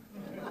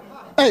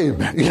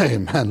 Amen.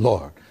 Amen,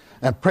 Lord.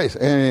 And praise.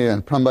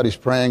 And somebody's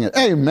praying, and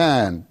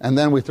Amen. And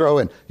then we throw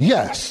in,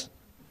 Yes.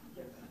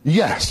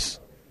 Yes.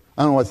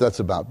 I don't know what that's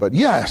about, but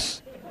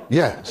yes.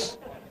 Yes.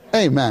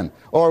 Amen.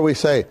 Or we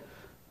say,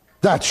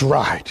 That's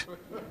right.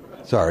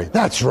 Sorry,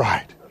 that's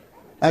right.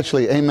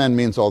 Actually, Amen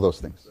means all those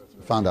things.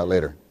 I found out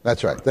later.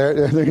 That's right.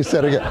 There you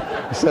said it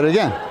again. You said it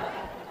again.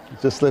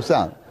 It just slips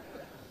out.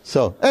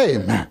 So,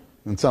 Amen.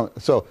 And so,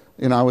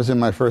 I was in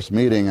my first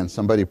meeting and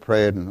somebody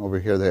prayed, and over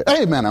here they,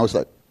 Amen. I was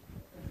like,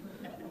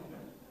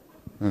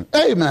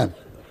 Amen.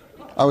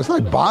 I was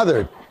like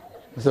bothered.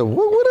 I said,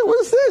 what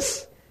is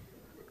this?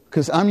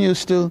 Because I'm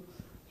used to,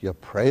 you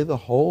pray the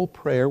whole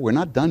prayer. We're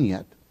not done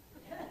yet.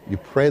 You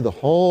pray the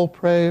whole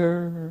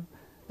prayer,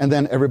 and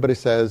then everybody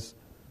says,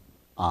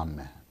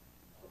 Amen.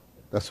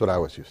 That's what I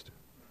was used to.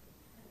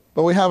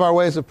 But we have our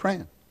ways of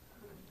praying.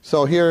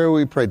 So here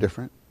we pray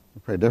different.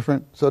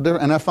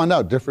 And I found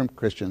out different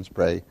Christians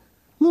pray a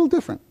little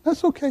different.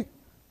 That's okay.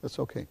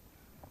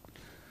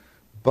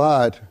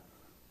 But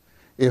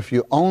if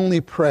you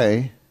only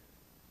pray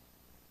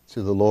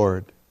to the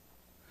Lord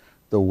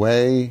the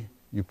way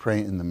you pray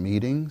in the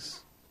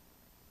meetings,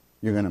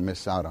 you're going to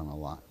miss out on a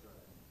lot.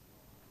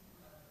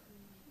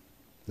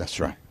 That's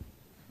right.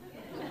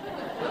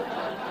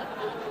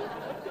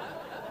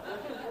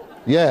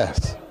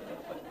 Yes.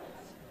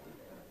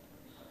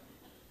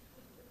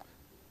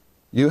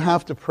 You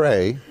have to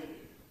pray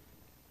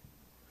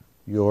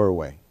your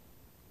way.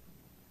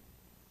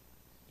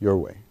 Your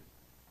way.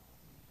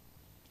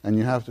 And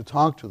you have to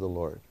talk to the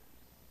Lord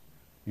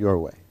your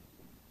way.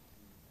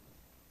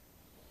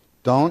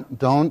 Don't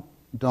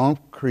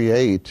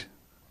create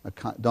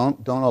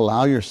don't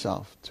allow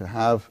yourself to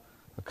have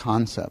a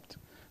concept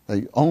that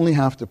you only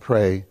have to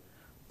pray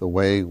the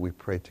way we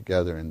pray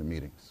together in the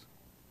meetings.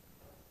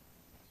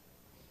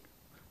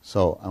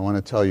 So I want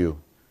to tell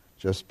you,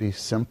 just be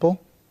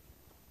simple,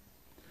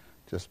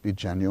 just be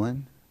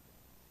genuine,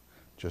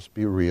 just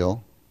be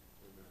real,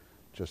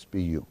 just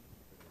be you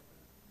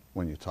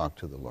when you talk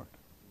to the Lord.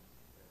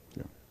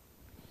 Yeah.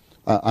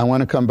 I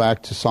want to come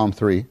back to Psalm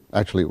 3.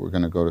 Actually, we're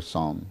going to go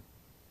to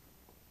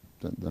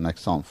the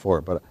next Psalm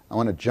 4, but I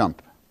want to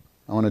jump.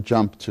 I want to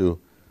jump to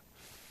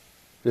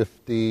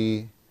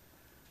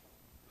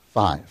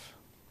 55.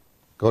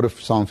 Go to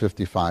Psalm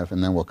 55,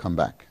 and then we'll come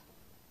back.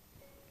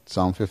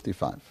 Psalm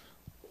 55.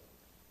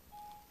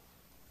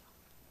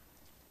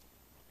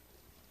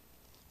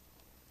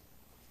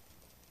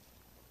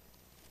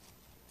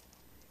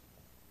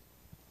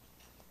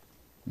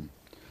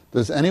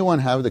 Does anyone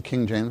have the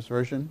King James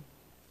Version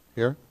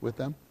here with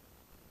them?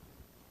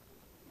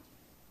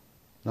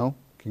 No?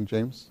 King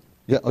James?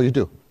 Yeah, oh, you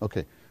do.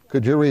 Okay.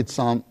 Could you read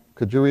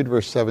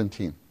verse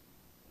 17?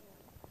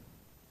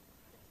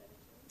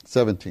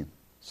 17.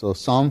 So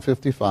Psalm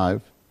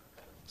 55,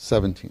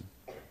 17.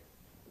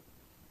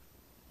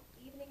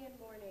 Evening and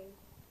morning,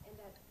 and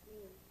at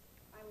noon,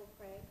 I will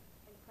pray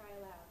and cry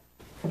aloud,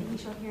 and he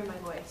shall hear my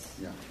voice.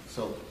 Yeah.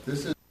 So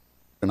this is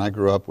and I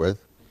grew up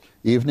with.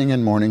 Evening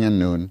and morning and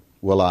noon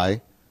will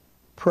I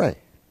pray.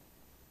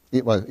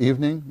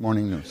 Evening,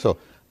 morning, noon. So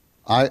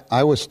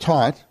I was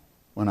taught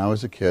when I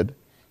was a kid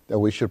that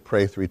we should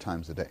pray 3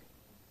 times a day.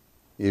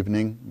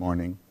 Evening,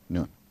 morning,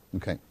 noon.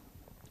 Okay.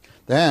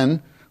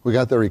 Then we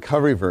got the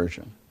recovery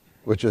version,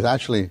 which is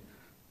actually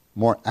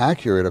more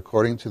accurate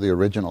according to the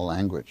original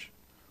language.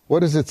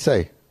 What does it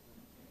say?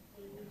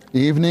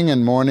 Evening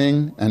and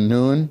morning and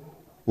noon,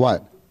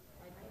 what?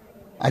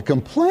 I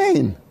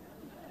complain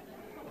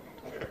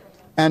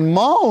and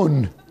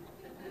moan.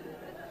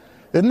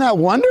 Isn't that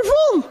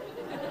wonderful?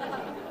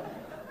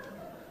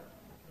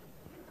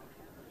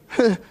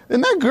 Isn't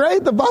that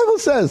great? The Bible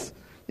says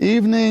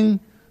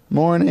evening,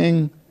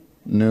 morning,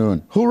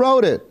 noon. Who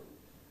wrote it?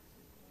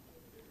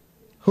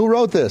 Who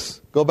wrote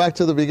this? Go back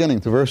to the beginning,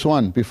 to verse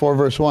 1, before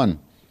verse 1.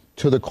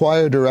 To the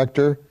choir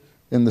director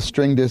in the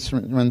stringed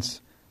instruments,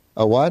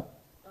 a what?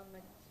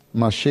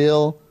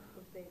 Mashil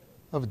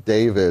of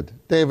David.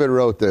 David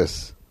wrote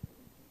this.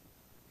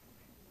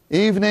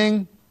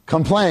 Evening,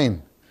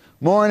 complain.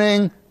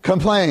 Morning,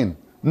 complain.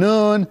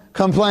 Noon,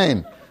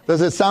 complain.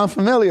 Does it sound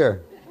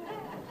familiar?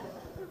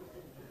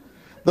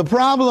 The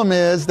problem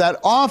is that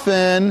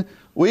often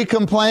we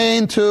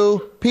complain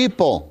to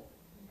people.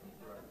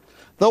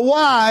 The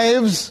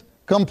wives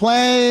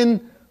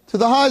complain to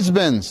the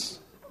husbands.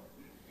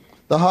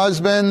 The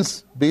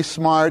husbands, be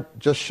smart,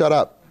 just shut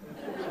up.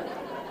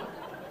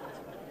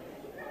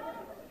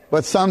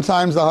 But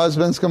sometimes the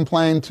husbands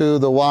complain to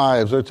the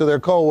wives or to their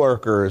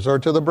co-workers or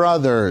to the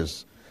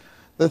brothers.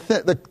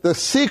 The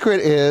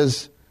secret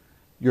is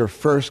your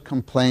first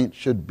complaint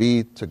should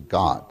be to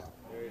God.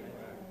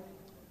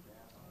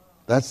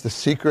 That's the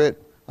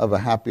secret of a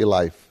happy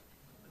life.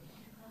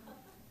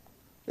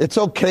 It's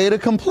okay to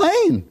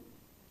complain.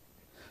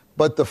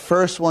 But the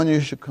first one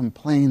you should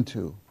complain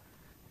to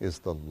is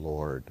the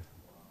Lord.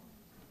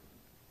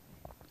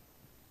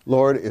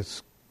 Lord,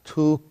 it's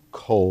too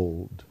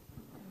cold.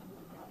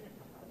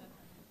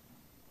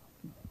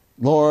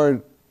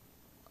 Lord,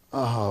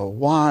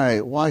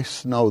 why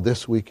snow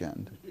this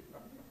weekend?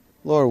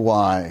 Lord,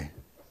 why?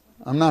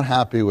 I'm not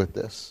happy with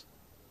this.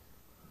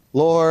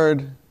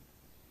 Lord,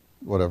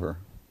 whatever.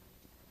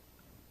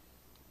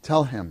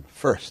 Tell him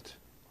first.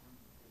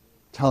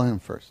 Tell him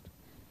first.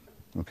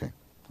 Okay,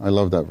 I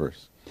love that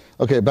verse.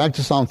 Okay, back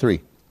to Psalm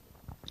 3.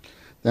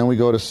 Then we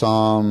go to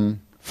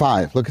Psalm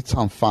 5. Look at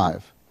Psalm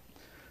 5.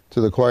 To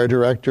the choir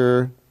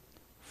director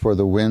for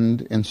the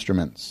wind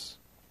instruments.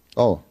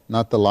 Oh,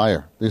 not the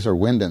lyre. These are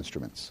wind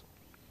instruments.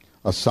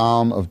 A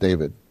psalm of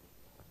David.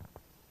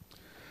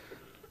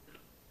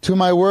 To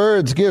my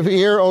words, give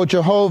ear, O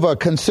Jehovah.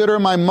 Consider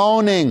my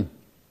moaning.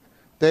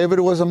 David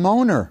was a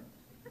moaner.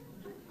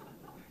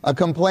 A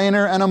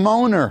complainer and a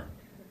moaner.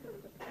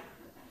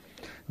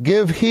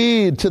 Give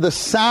heed to the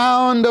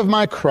sound of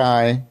my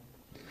cry.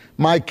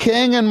 My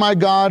King and my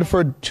God,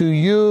 for to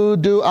you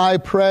do I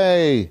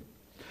pray.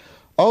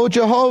 O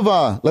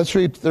Jehovah, let's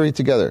read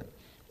together.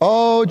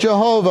 O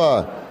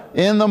Jehovah,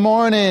 in the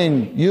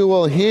morning you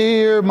will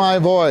hear my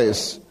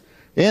voice.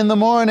 In the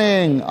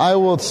morning I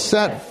will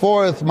set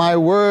forth my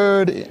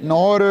word in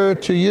order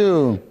to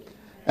you,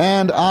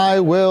 and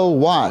I will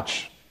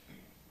watch.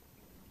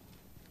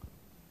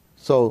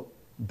 So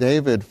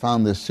David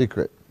found this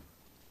secret.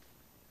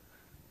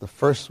 The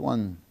first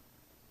one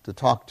to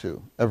talk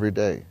to every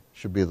day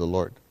should be the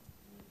Lord.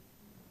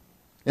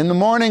 In the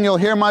morning you'll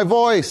hear my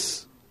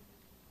voice.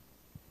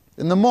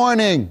 In the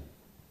morning.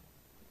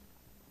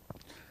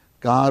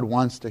 God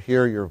wants to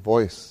hear your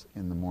voice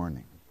in the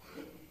morning.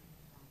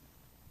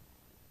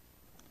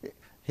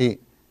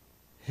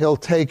 He'll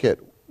take it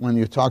when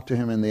you talk to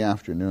him in the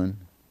afternoon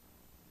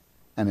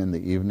and in the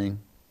evening,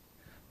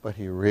 but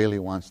he really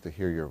wants to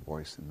hear your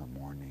voice in the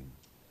morning.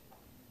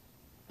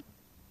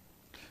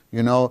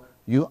 You know,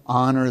 you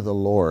honor the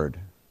Lord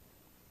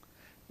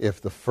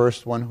if the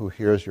first one who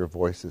hears your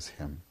voice is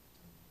him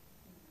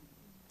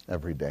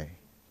every day.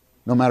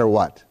 No matter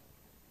what.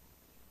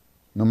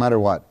 No matter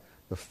what.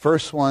 The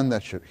first one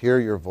that should hear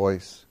your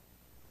voice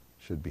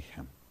should be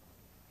him.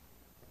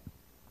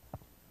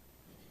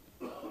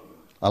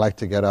 I like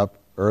to get up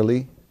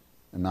early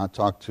and not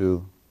talk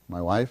to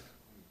my wife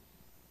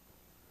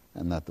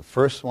and that the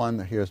first one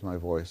that hears my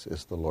voice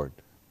is the Lord.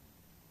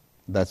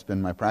 That's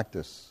been my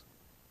practice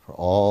for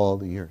all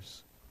the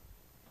years.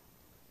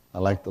 I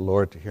like the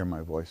Lord to hear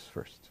my voice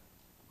first.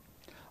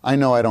 I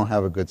know I don't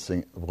have a good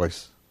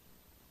voice.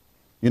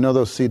 You know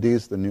those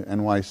CDs, the new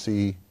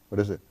NYC, what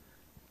is it?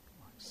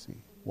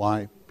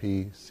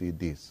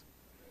 YPCDs.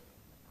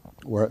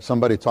 Where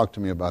somebody talked to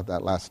me about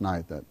that last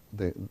night, that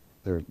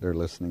they're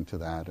listening to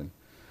that. And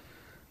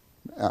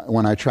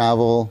when I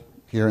travel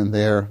here and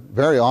there,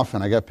 very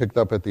often I get picked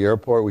up at the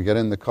airport, we get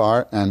in the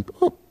car, and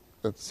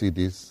the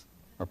CDs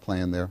are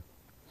playing there.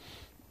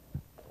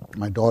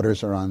 My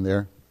daughters are on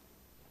there,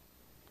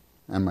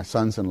 and my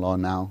sons-in-law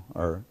now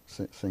are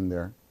sing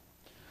there.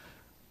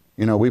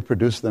 You know, we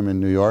produced them in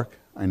New York.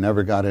 I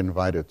never got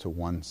invited to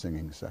one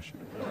singing session.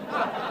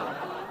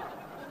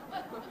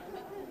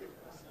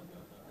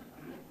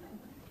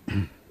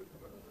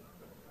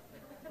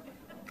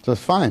 So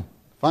it's fine.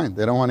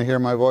 They don't want to hear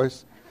my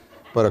voice.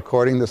 But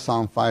according to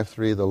Psalm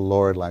 5:3, the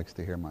Lord likes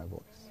to hear my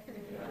voice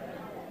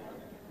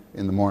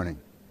in the morning.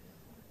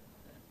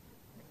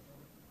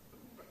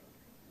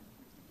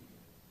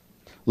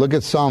 Look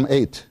at Psalm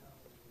 8.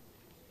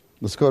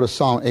 Let's go to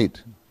Psalm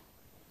 8.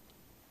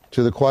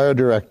 To the choir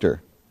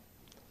director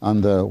on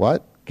the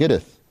what?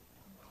 Gittith.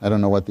 I don't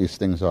know what these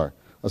things are.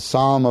 A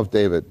Psalm of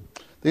David.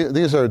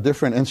 These are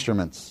different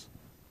instruments.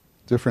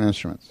 Different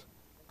instruments.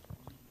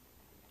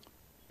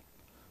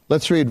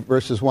 Let's read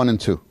verses 1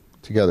 and 2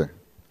 together.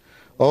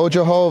 O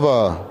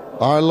Jehovah,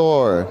 our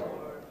Lord,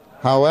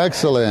 how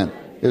excellent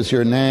is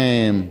your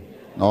name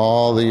in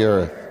all the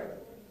earth.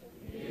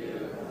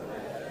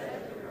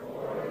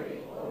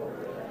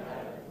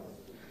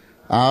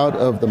 Out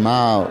of the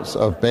mouths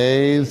of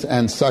babes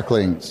and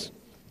sucklings,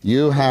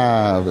 you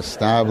have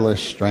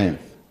established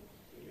strength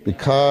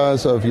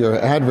because of your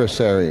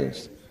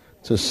adversaries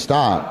to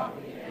stop.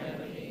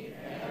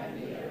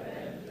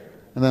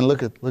 And then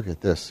look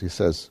at this. He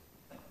says,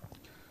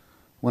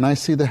 when I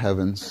see the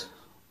heavens,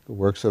 the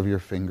works of your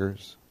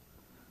fingers,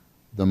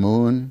 the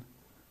moon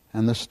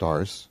and the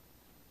stars,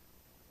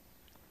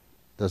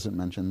 doesn't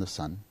mention the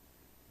sun,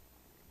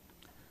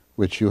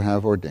 which you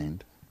have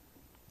ordained.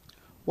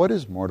 What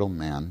is mortal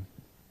man?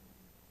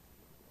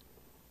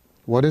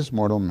 What is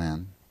mortal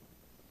man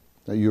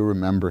that you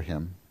remember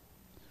him,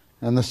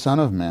 and the Son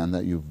of Man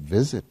that you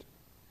visit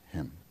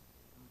him?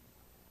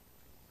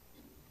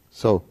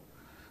 So,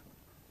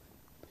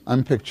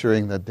 I'm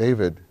picturing that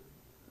David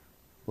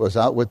was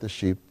out with the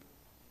sheep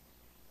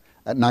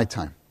at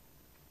nighttime,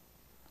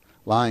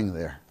 lying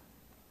there,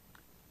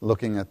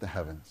 looking at the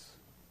heavens.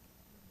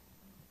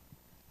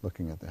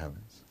 Looking at the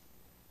heavens.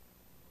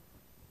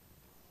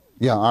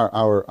 Yeah,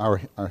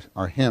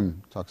 our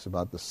hymn talks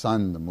about the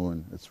sun, the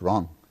moon. It's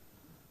wrong.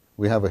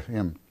 We have a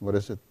hymn. What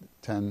is it?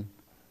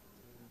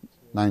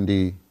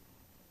 1090.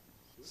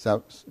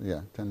 Yeah,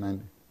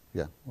 1090.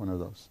 Yeah, one of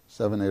those.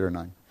 7, 8, or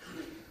 9.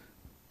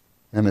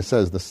 And it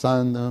says the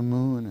sun, the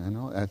moon, and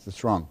all.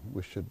 It's wrong.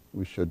 We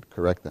should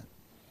correct that.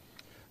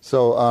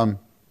 So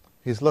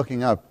he's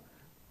looking up,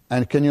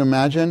 and can you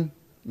imagine?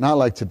 Not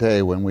like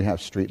today when we have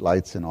street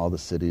lights in all the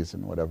cities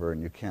and whatever,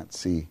 and you can't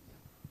see.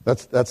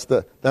 That's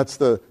the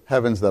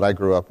heavens that I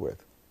grew up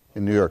with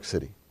in New York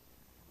City.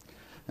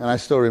 And I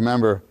still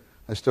remember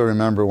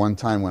one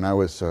time when I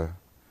was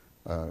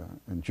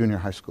in junior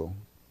high school.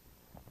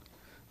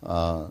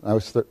 I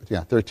was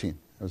 13.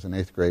 I was in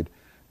 8th grade,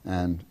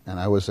 and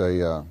I was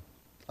a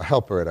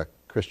helper at a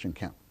Christian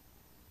camp.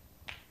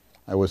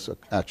 I was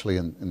actually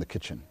in the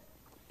kitchen.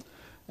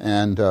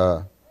 And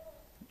did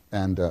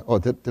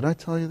I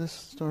tell you this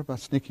story about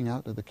sneaking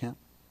out of the camp?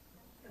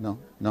 No.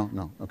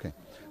 Okay.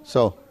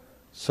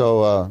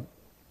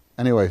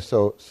 Anyway,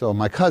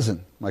 my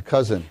cousin,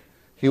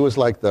 he was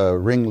like the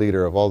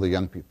ringleader of all the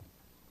young people.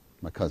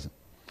 My cousin,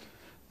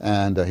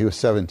 and he was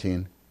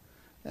 17,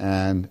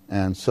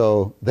 and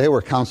so they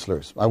were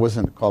counselors. I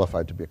wasn't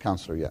qualified to be a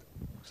counselor yet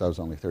because I was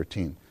only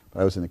 13,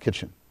 but I was in the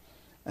kitchen,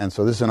 and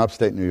so this is in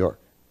upstate New York,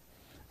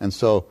 and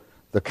so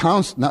the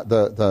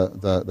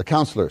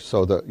counselors,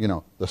 so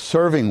the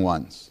serving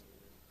ones,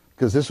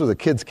 because this was a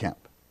kids camp.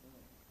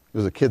 It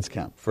was a kids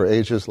camp for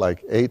ages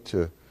like 8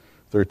 to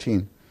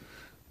 13.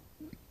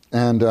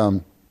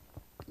 And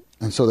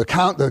so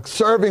the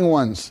serving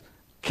ones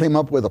came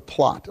up with a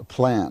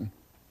plan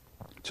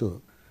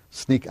to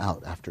sneak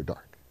out after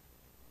dark.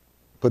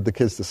 Put the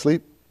kids to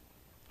sleep.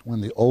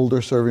 When the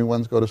older serving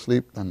ones go to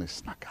sleep, then they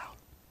snuck out.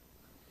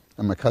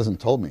 And my cousin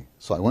told me,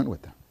 so I went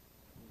with them.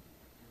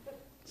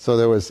 So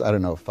there was, I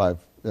don't know, 5.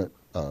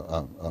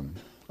 I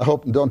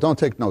hope don't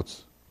take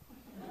notes.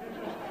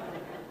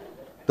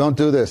 Don't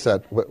do this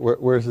at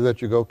where is it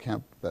that you go?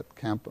 That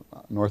camp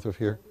north of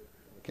here.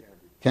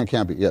 Camp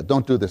Canby. Yeah,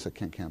 don't do this at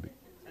Camp Canby.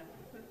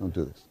 Don't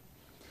do this.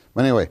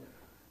 But anyway,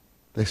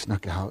 they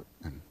snuck out,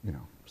 and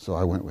so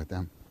I went with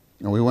them,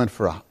 and we went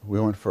for a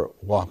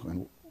walk.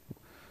 And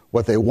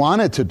what they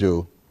wanted to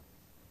do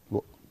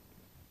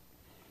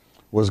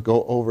was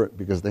go over it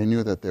because they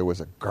knew that there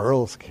was a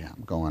girls'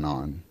 camp going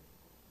on.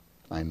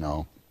 I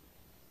know,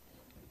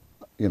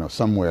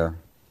 somewhere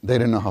They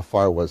didn't know how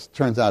far it was.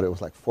 Turns out it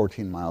was like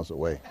 14 miles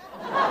away.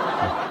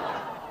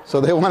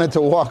 So they wanted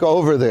to walk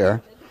over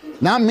there.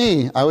 Not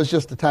me. I was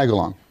just a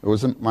tag-along. It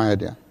wasn't my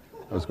idea.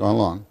 I was going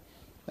along.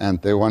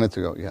 And they wanted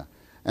to go, yeah.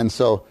 And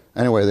so,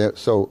 anyway,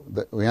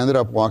 we ended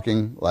up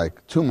walking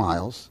like 2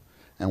 miles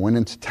and went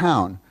into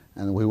town.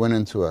 And we went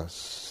into a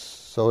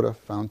soda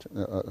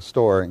fountain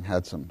store and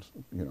had some,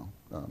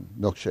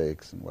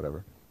 milkshakes and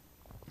whatever.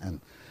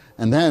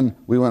 And then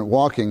we went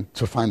walking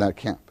to find that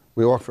camp.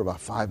 We walked for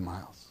about 5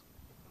 miles.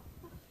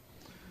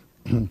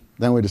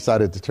 Then we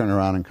decided to turn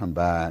around and come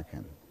back,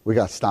 and we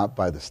got stopped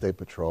by the state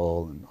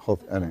patrol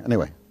and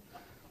anyway.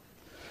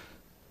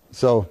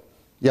 So,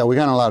 yeah, we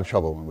got in a lot of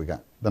trouble when we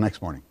got the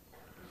next morning.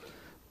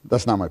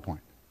 That's not my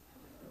point.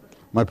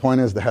 My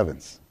point is the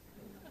heavens.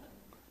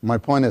 My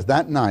point is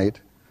that night,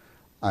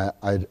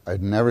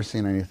 I'd never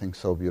seen anything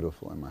so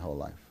beautiful in my whole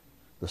life.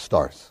 The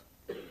stars.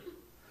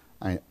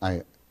 I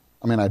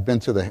mean, I'd been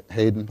to the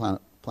Hayden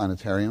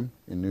Planetarium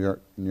in New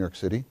York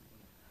City.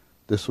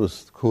 This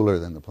was cooler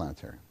than the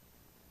planetarium.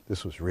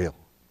 This was real.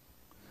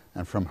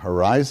 And from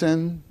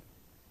horizon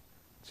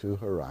to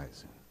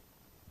horizon,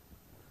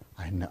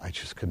 I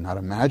just could not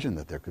imagine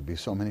that there could be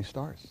so many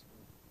stars.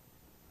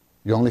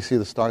 You only see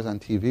the stars on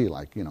TV,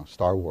 like,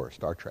 Star Wars,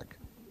 Star Trek.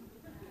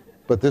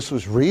 But this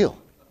was real.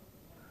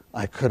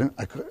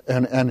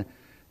 And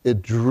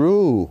it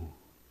drew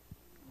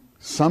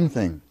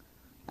something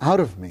out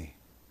of me.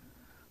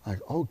 Like,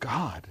 oh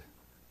God,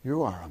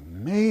 you are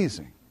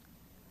amazing.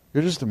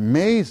 You're just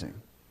amazing.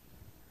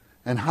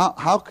 And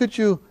how could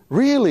you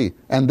really,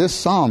 and this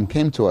psalm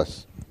came to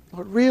us,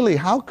 but really,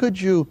 how could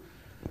you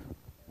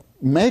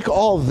make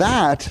all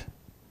that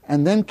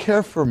and then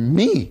care for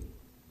me?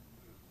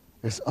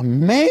 It's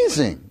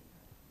amazing.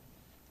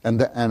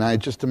 And I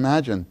just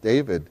imagine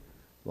David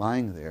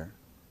lying there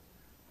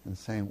and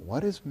saying,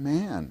 what is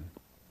man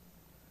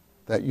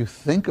that you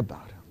think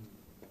about him?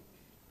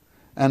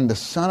 And the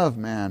Son of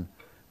Man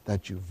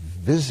that you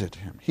visit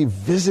him. He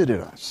visited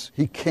us.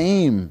 He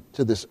came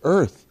to this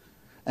earth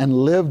and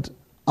lived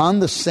on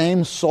the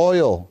same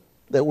soil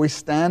that we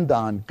stand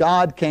on.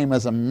 God came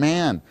as a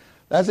man.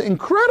 That's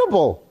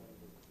incredible.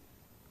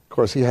 Of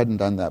course, he hadn't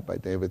done that by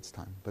David's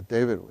time, but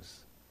David was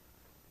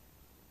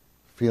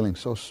feeling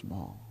so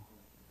small.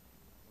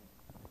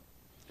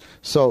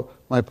 So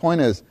my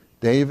point is,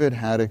 David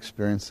had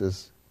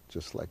experiences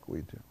just like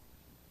we do.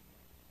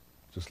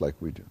 Just like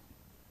we do.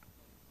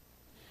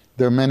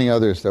 There are many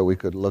others that we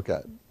could look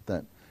at.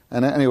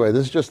 And anyway,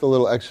 this is just a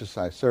little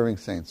exercise, serving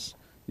saints.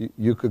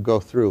 You could go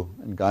through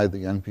and guide the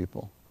young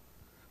people.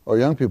 Or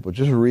young people,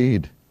 just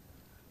read,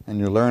 and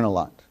you learn a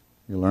lot.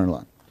 You learn a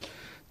lot.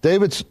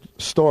 David's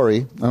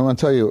story, I want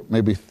to tell you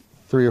maybe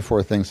 3 or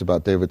 4 things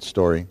about David's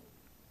story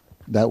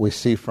that we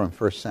see from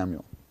 1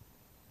 Samuel.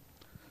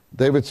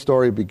 David's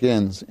story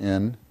begins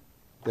in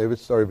 1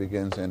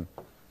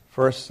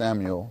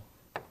 Samuel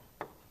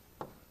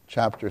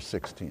chapter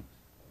 16.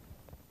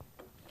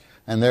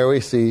 And there we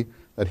see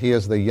that he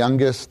is the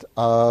youngest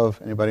of,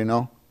 anybody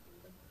know?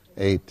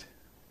 8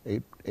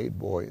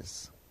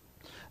 boys.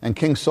 And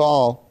King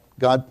Saul,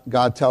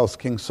 God tells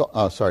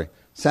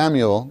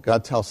Samuel,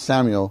 God tells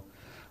Samuel,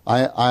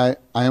 I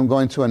am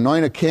going to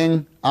anoint a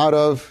king out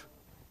of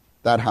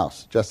that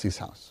house, Jesse's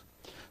house.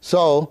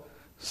 So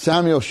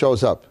Samuel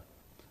shows up,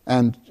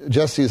 and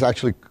Jesse is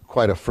actually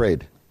quite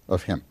afraid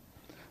of him,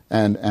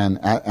 and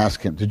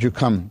ask him, did you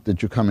come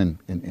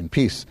in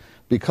peace?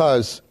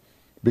 Because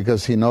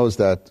he knows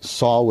that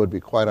Saul would be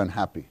quite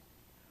unhappy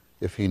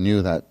if he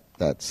knew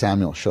that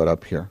Samuel showed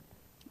up here.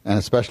 And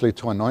especially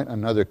to anoint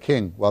another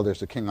king while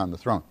there's a king on the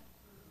throne.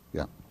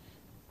 Yeah.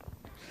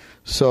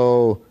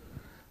 So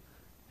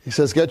he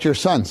says, get your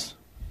sons.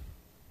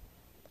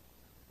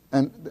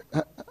 And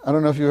I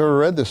don't know if you've ever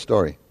read this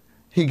story.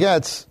 He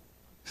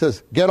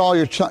says, get all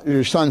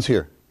your sons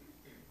here.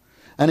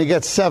 And he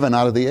gets 7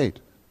 out of the 8.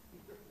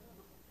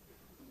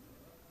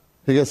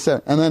 He gets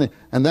 7.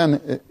 And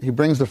then he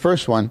brings the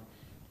first one.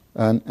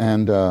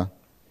 And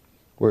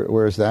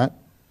where is that?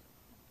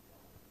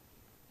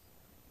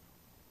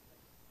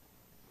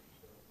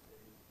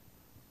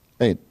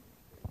 Eight.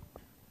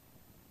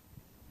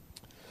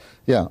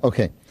 Yeah,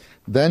 okay.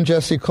 Then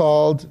Jesse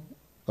called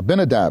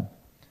Abinadab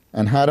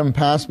and had him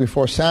pass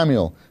before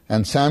Samuel.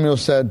 And Samuel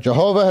said,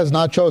 Jehovah has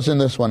not chosen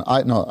this one.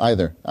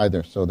 Either.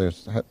 So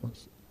there's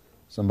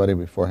somebody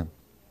before him.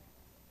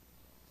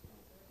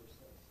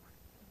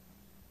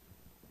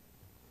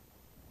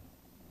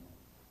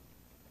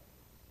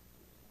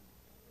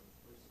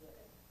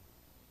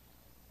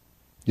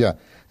 Yeah.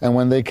 And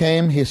when they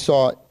came, he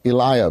saw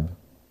Eliab.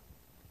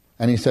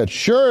 And he said,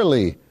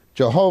 surely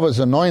Jehovah's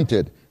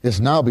anointed is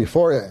now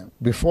before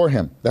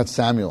him. That's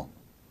Samuel.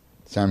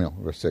 Samuel,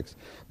 verse 6.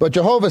 But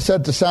Jehovah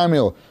said to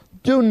Samuel,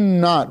 do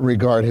not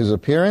regard his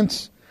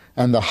appearance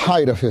and the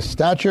height of his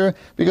stature,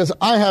 because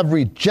I have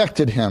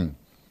rejected him.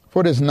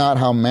 For it is not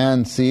how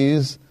man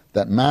sees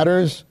that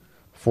matters,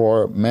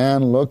 for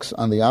man looks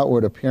on the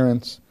outward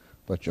appearance,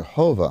 but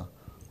Jehovah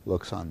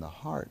looks on the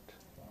heart.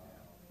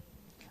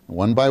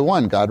 One by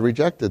one, God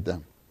rejected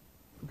them.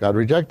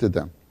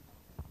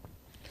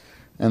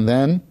 And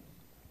then,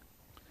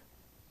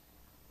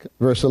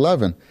 verse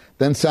 11,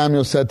 then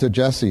Samuel said to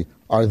Jesse,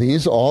 are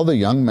these all the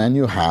young men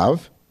you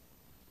have?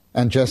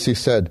 And Jesse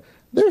said,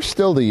 they're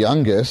still the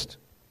youngest,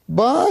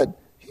 but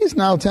he's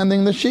now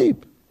tending the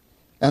sheep.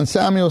 And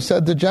Samuel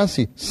said to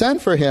Jesse,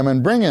 send for him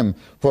and bring him,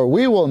 for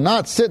we will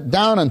not sit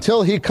down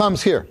until he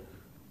comes here.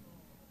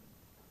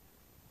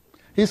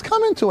 He's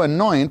coming to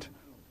anoint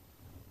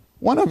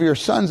one of your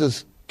sons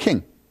as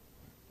king.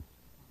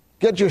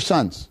 Get your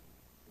sons.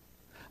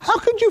 How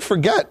could you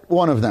forget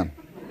one of them?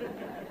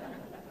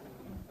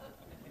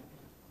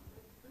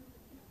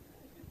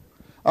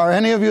 Are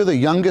any of you the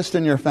youngest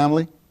in your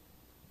family?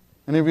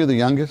 Any of you the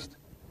youngest?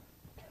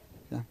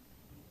 Yeah.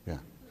 Yeah.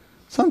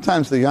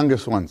 Sometimes the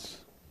youngest ones,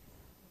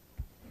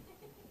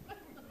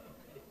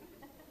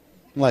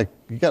 like,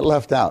 you get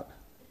left out.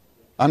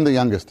 I'm the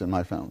youngest in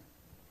my family.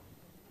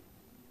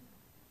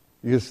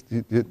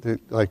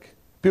 Like,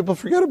 people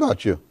forget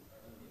about you.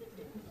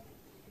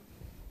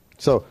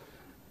 So,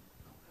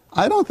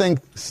 I don't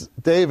think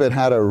David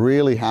had a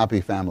really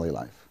happy family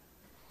life.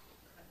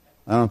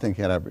 I don't think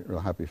he had a real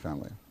happy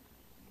family life.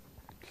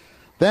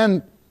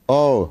 Then,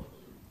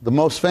 the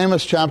most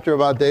famous chapter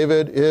about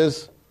David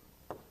is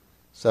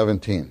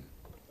 17,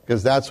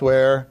 because that's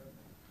where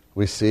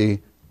we see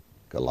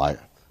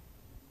Goliath.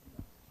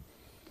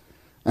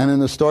 And in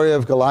the story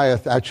of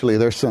Goliath, actually,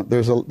 there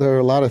are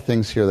a lot of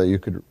things here that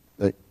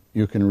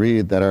you can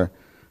read that are,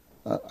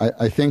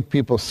 I think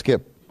people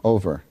skip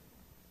over.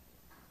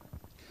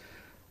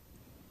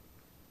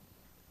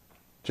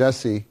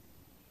 Jesse,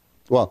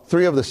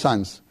 three of the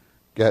sons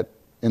get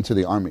into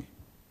the army.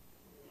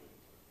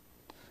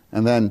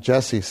 And then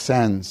Jesse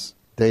sends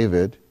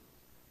David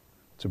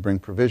to bring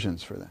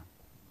provisions for them.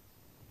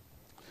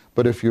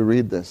 But if you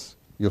read this,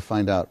 you'll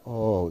find out,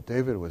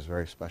 David was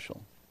very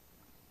special.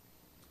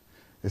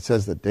 It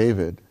says that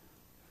David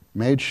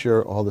made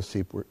sure all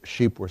the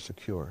sheep were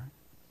secure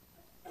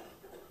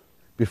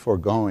before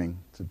going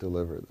to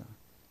deliver the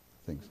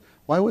things.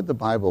 Why would the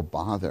Bible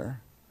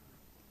bother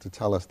to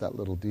tell us that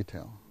little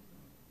detail?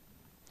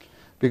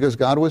 Because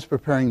God was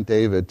preparing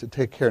David to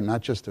take care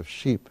not just of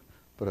sheep,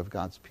 but of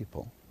God's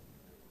people.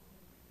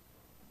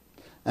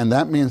 And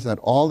that means that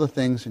all the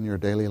things in your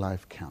daily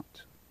life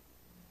count.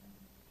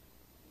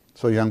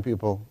 So young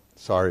people,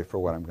 sorry for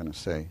what I'm going to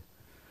say,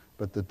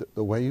 but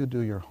the way you do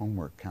your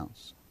homework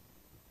counts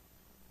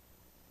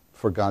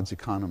for God's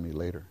economy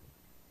later.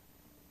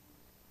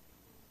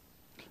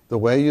 The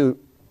way you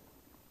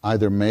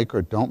either make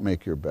or don't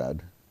make your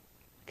bed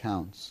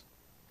counts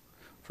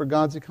for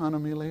God's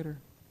economy later.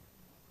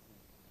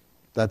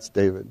 That's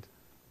David.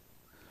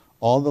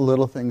 All the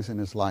little things in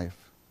his life.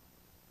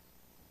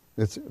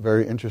 It's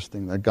very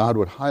interesting that God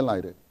would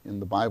highlight it in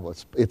the Bible.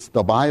 It's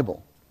the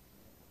Bible.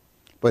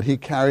 But he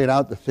carried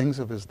out the things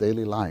of his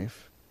daily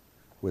life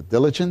with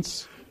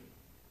diligence,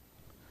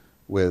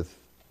 with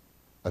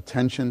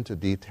attention to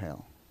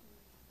detail.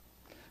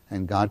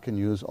 And God can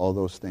use all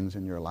those things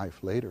in your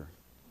life later.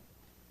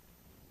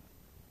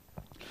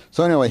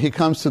 So anyway, he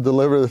comes to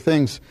deliver the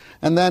things.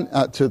 And then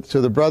to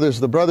the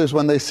brothers,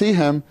 when they see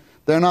him,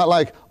 they're not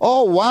like,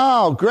 oh,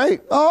 wow,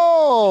 great.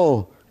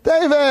 Oh,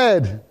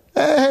 David,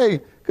 hey,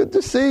 good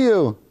to see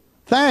you.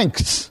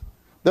 Thanks.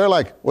 They're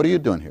like, what are you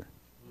doing here?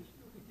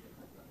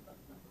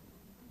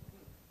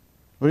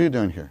 What are you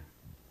doing here?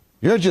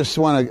 You just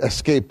want to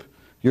escape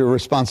your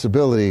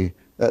responsibility.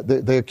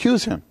 They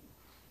accuse him.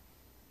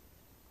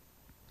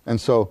 And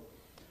so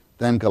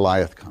then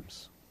Goliath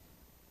comes.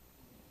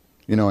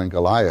 And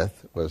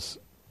Goliath was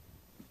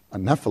a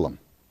Nephilim,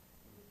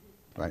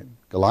 right?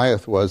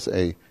 Goliath was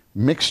a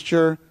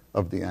mixture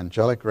of the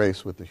angelic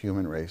race with the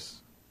human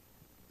race.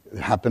 It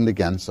happened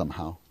again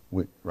somehow,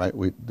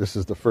 this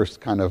is the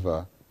first kind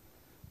of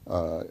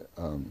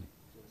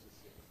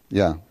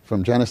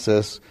from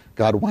Genesis.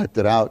 God wiped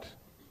it out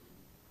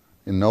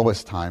in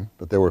Noah's time,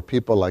 but there were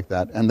people like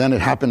that. And then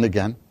it happened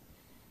again,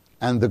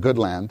 and the good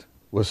land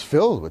was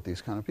filled with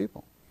these kind of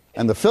people.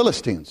 And the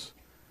Philistines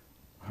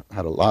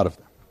had a lot of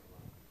them.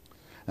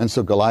 And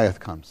so Goliath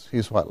comes.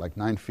 He's like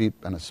 9 feet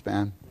and a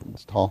span.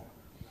 He's tall.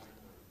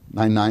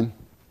 9'9".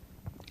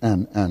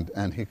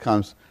 And he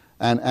comes.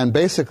 And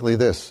basically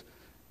this,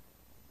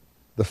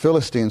 the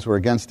Philistines were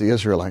against the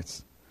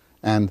Israelites.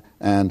 And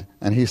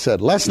he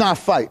said, let's not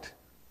fight.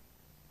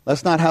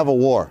 Let's not have a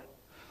war.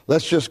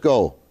 Let's just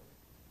go.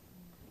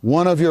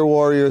 One of your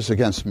warriors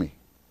against me.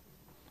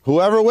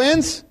 Whoever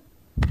wins,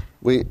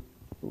 the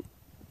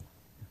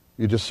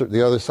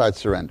other side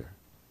surrender.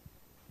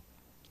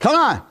 Come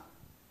on!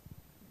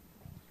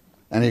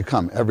 And he'd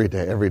come every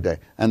day.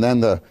 And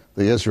then the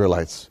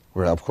Israelites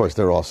were, of course,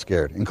 they're all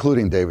scared,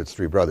 including David's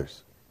 3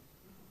 brothers.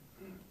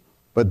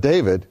 But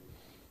David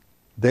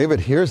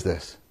hears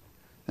this.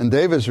 And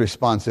David's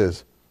response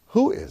is,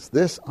 who is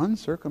this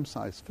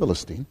uncircumcised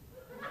Philistine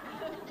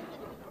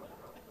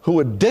who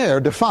would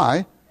dare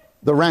defy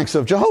the ranks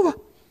of Jehovah?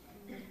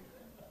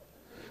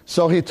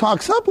 So he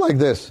talks up like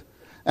this.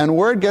 And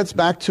word gets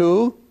back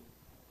to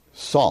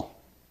Saul.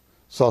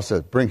 Saul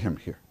said, bring him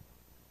here.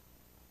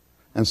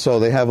 And so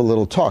they have a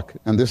little talk.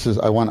 And this is,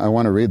 I want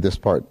to read this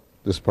part.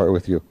 this part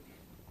with you.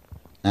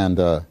 And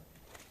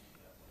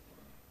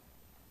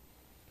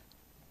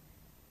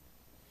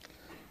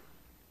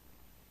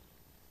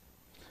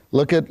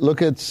look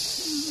at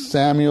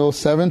Samuel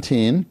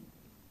 17,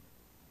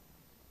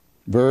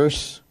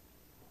 verse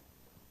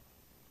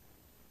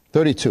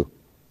 32.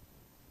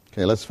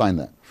 Okay, let's find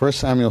that. 1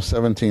 Samuel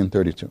 17,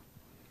 32.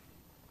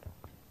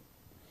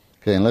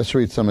 Okay, and let's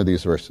read some of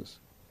these verses.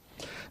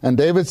 And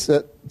David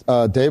said,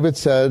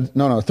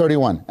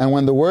 31. And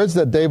when the words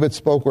that David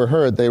spoke were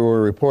heard, they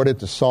were reported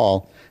to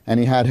Saul, and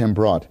he had him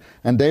brought.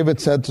 And David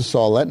said to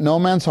Saul, let no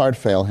man's heart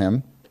fail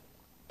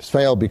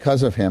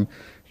because of him.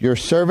 Your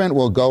servant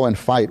will go and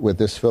fight with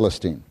this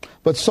Philistine.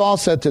 But Saul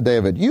said to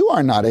David, you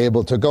are not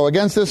able to go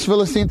against this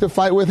Philistine to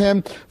fight with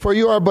him, for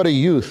you are but a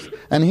youth,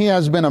 and he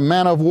has been a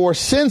man of war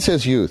since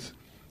his youth.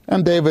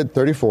 And David,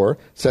 34,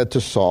 said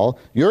to Saul,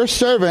 your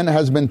servant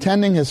has been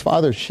tending his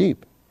father's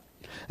sheep.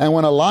 And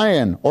when a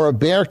lion or a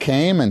bear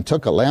came and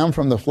took a lamb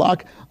from the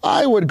flock,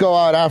 I would go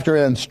out after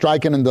it and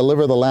strike it and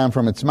deliver the lamb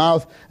from its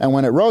mouth. And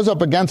when it rose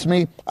up against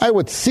me, I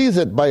would seize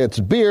it by its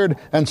beard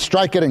and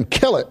strike it and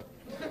kill it.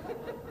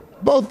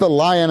 Both the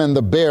lion and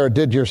the bear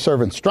did your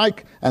servant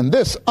strike, and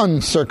this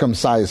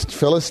uncircumcised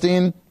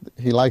Philistine,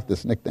 he liked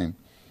this nickname,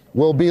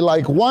 will be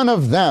like one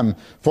of them,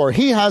 for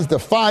he has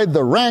defied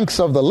the ranks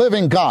of the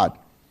living God.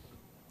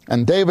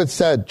 And David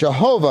said,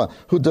 Jehovah,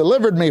 who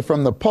delivered me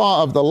from the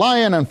paw of the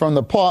lion and from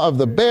the paw of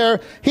the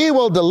bear, he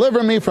will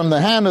deliver me from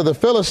the hand of the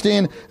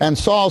Philistine. And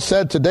Saul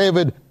said to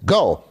David,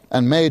 go,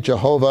 and may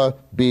Jehovah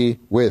be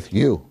with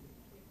you.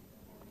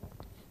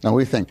 Now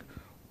we think,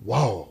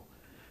 whoa,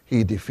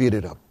 he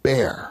defeated a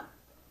bear,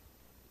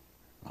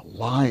 a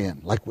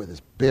lion, like with his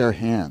bare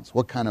hands.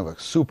 What kind of a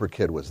super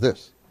kid was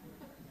this?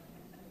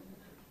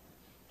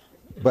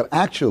 But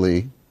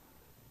actually,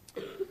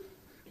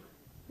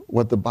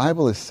 what the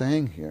Bible is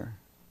saying here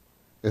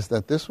is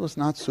that this was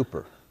not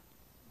super.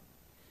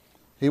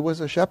 He was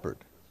a shepherd.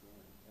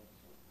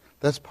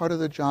 That's part of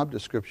the job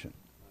description.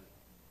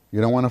 You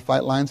don't want to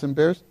fight lions and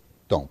bears?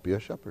 Don't be a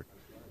shepherd.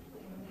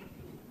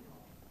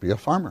 Be a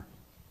farmer.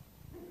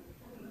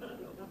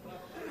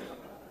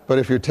 But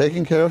if you're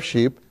taking care of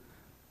sheep,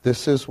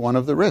 this is one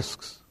of the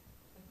risks.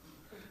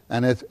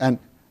 And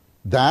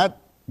that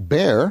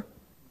bear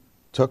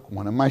took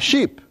one of my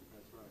sheep.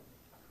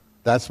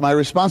 That's my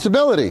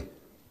responsibility.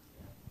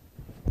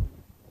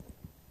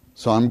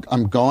 So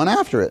I'm going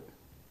after it.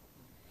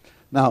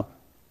 Now,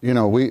 you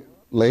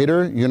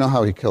know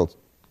how he killed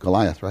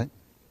Goliath, right?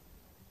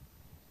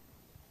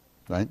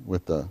 Right?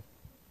 With the,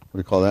 what do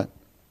you call that?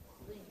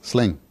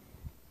 Sling.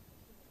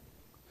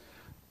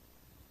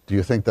 Do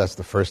you think that's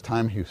the first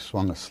time he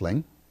swung a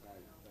sling?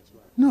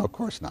 No, of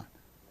course not.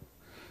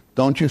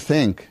 Don't you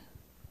think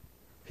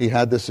he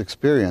had this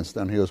experience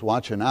and he was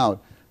watching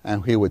out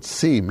and he would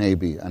see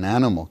maybe an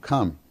animal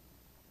come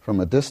from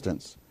a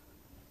distance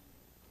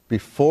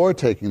before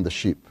taking the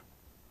sheep,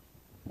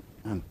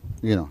 and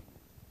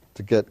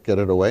to get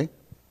it away?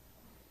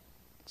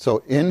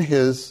 So in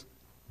his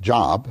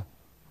job,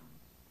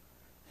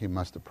 he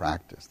must have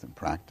practiced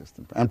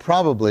and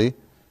probably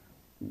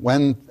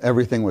when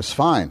everything was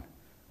fine,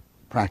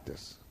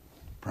 practice.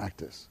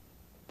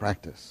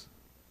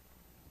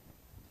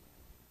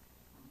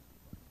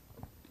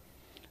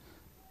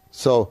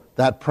 So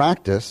that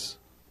practice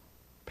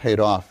paid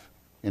off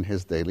in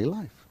his daily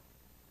life.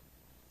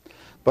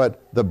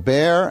 But the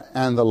bear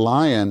and the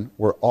lion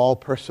were all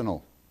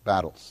personal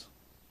battles.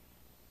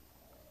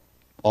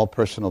 All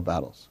personal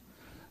battles.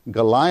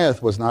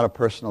 Goliath was not a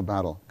personal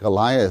battle.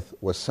 Goliath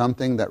was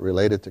something that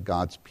related to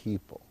God's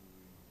people.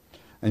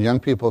 And young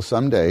people,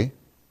 someday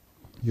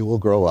you will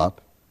grow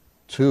up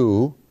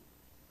to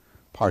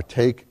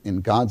partake in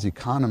God's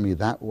economy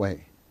that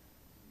way,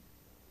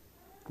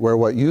 where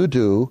what you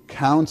do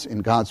counts in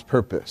God's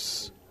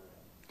purpose.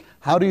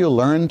 How do you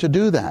learn to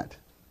do that?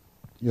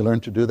 You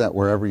learn to do that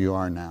wherever you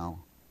are now.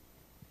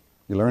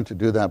 You learn to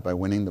do that by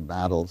winning the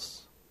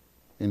battles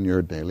in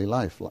your daily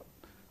life,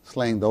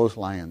 slaying those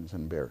lions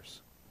and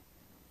bears,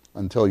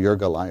 until your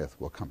Goliath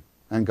will come.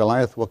 And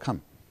Goliath will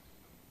come.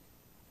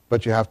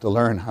 But you have to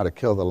learn how to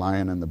kill the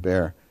lion and the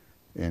bear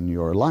in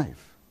your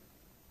life.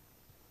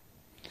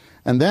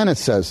 And then it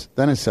says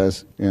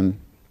in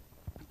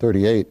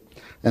 38,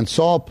 and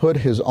Saul put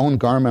his own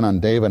garment on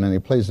David, and he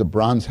placed a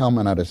bronze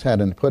helmet on his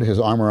head, and put his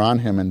armor on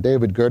him. And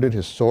David girded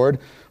his sword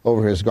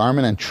over his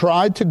garment, and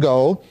tried to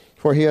go,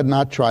 for he had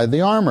not tried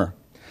the armor.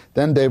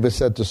 Then David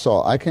said to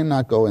Saul, I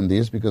cannot go in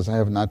these, because I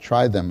have not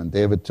tried them. And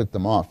David took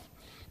them off.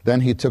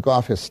 Then he took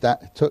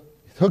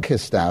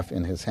his staff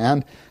in his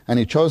hand, and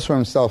he chose for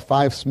himself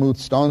 5 smooth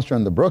stones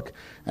from the brook,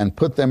 and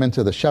put them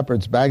into the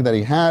shepherd's bag that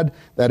he had,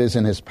 that is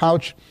in his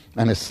pouch,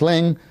 and his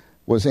sling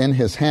was in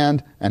his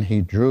hand, and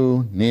he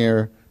drew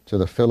near to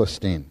the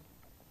Philistine.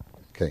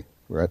 Okay,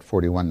 we're at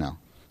 41 now.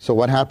 So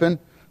what happened?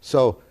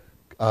 So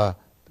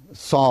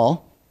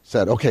Saul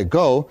said, okay,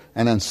 go,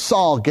 and then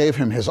Saul gave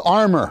him his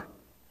armor.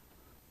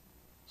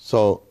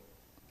 So,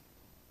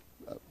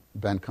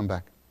 Ben, come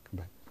back.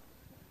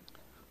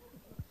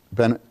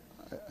 Ben,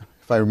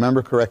 if I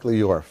remember correctly,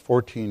 you are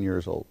 14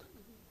 years old.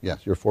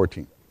 Yes, you're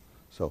 14.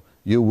 So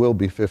you will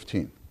be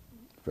 15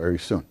 very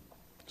soon,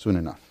 soon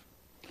enough.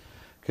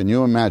 Can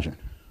you imagine?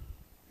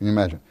 Can you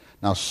imagine?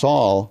 Now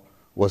Saul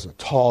was a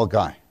tall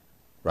guy,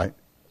 right?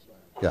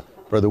 Yeah.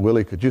 Brother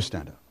Willie, could you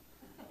stand up?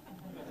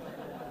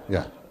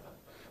 Yeah.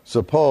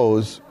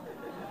 Suppose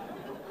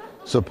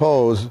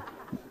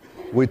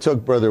we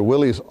took Brother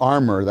Willie's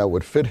armor that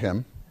would fit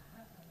him,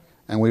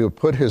 and we would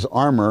put his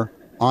armor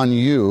on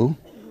you.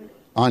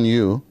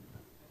 You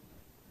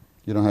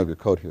don't have your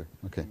coat here.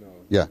 Okay. No.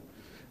 Yeah.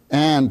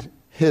 And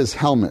his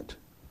helmet.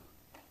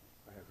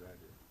 I have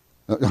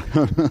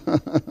that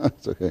here.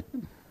 It's okay.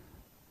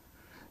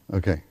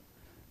 Okay.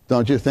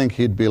 Don't you think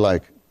he'd be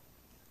like,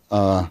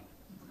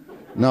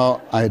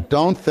 no, I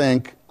don't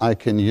think I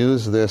can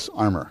use this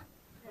armor.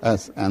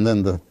 And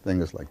then the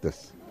thing is like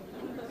this.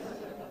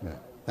 Yeah.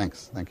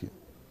 Thanks. Thank you.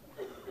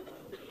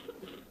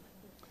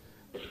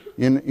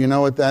 You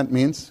know what that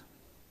means?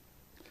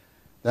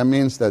 That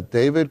means that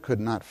David could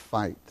not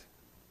fight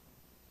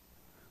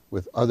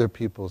with other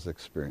people's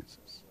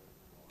experiences.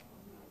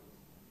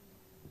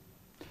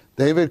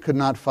 David could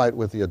not fight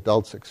with the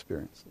adults'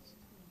 experiences.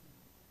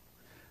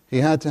 He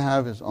had to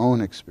have his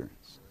own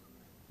experience.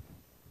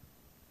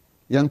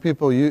 Young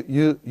people,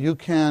 you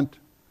can't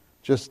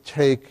just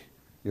take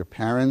your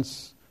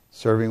parents'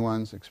 serving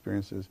ones'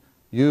 experiences.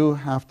 You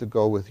have to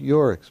go with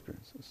your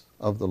experiences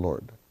of the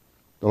Lord.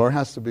 The Lord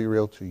has to be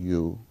real to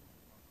you.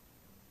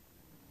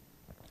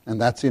 And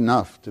that's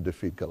enough to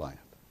defeat Goliath.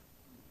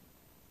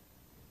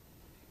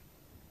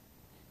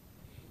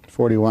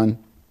 41.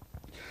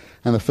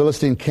 And the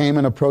Philistine came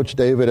and approached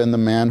David, and the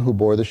man who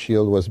bore the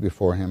shield was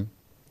before him.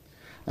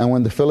 And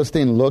when the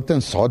Philistine looked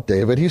and saw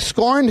David, he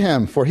scorned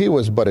him, for he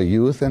was but a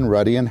youth and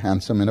ruddy and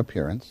handsome in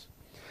appearance.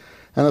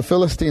 And the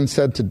Philistine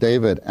said to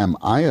David, am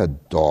I a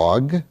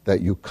dog that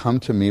you come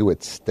to me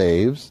with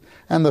staves?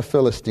 And the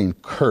Philistine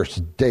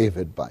cursed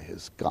David by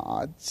his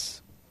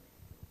gods.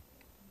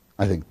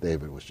 I think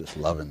David was just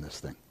loving this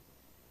thing.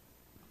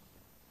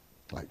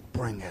 Like,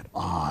 bring it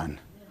on.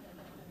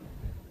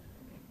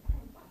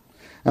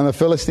 And the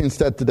Philistine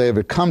said to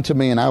David, come to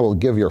me and I will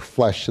give your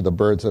flesh to the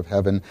birds of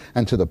heaven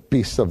and to the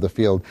beasts of the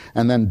field.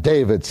 And then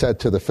David said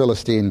to the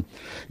Philistine,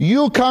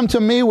 you come to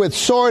me with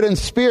sword and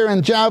spear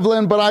and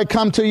javelin, but I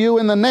come to you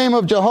in the name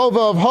of Jehovah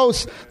of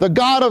hosts, the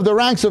God of the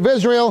ranks of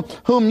Israel,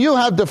 whom you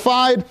have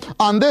defied.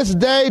 On this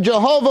day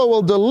Jehovah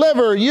will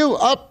deliver you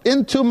up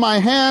into my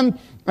hand,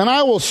 and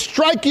I will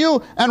strike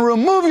you and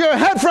remove your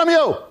head from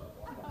you.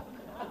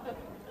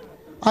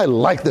 I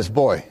like this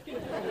boy.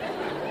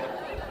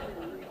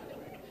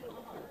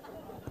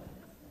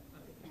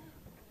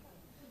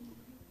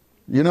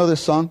 You know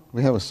this song?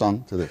 We have a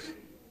song to this.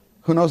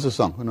 Who knows the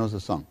song? Who knows the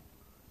song?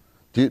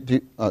 We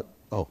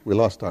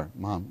lost our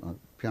mom,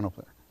 piano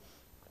player.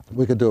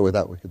 We could do it with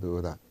that. We could do it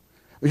with that.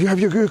 You have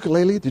your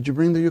ukulele? Did you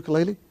bring the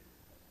ukulele?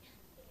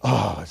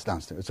 Oh, it's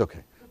downstairs. It's okay.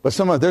 But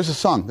there's a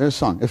song. There's a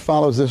song. It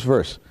follows this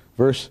verse.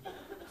 Verse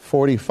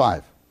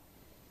 45.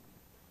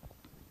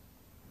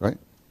 Right?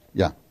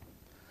 Yeah.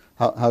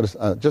 How does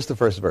just the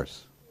first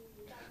verse?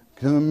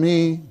 To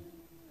me,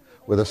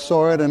 with a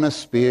sword and a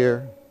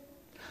spear,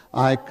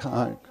 I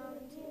can't.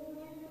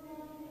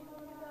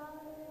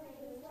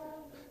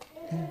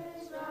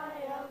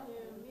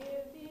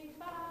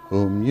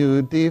 Whom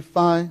you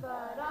defy,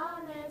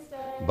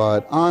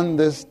 but on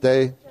this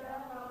day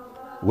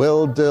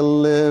will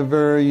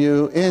deliver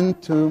you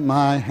into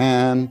my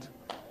hand.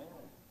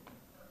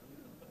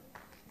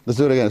 Let's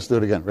do it again. Let's do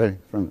it again. Ready?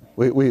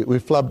 We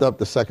flubbed up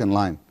the second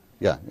line.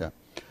 Yeah.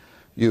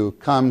 You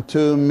come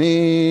to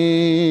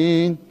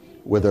me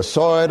with a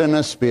sword and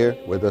a spear,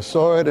 with a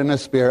sword and a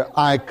spear.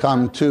 I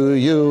come to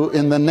you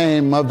in the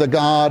name of the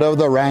God of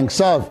the ranks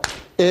of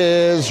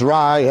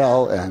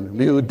Israel, and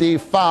you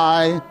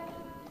defy.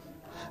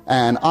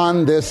 And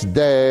on this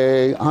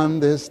day,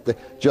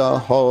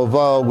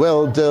 Jehovah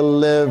will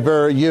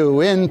deliver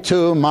you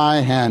into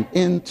my hand,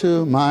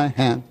 into my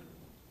hand.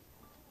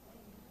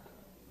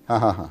 Ha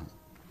ha ha.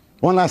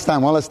 One last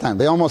time.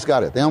 They almost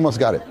got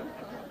it.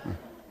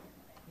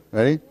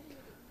 Ready?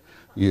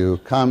 You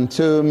come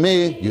to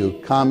me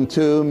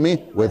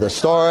with a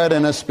sword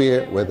and a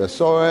spear, with a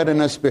sword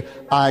and a spear.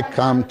 I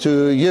come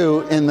to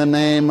you in the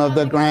name of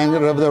the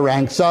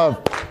ranks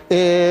of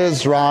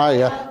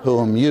Israel,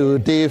 whom you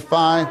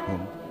defy.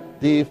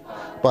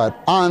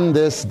 But on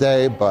this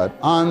day,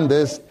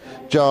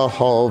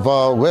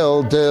 Jehovah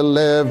will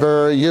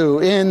deliver you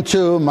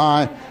into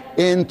my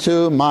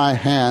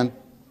hand.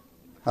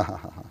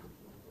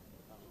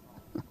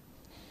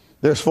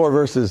 There's 4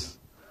 verses.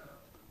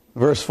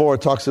 Verse 4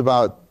 talks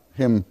about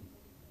him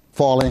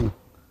falling,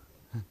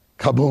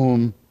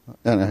 kaboom,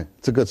 and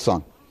it's a good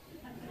song.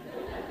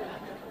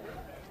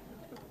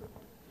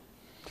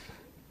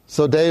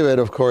 So David,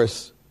 of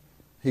course,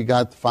 he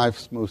got 5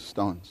 smooth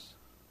stones,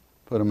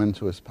 put them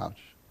into his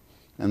pouch,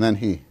 and then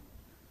he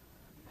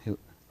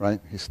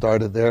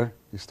started there.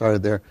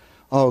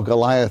 Oh,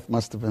 Goliath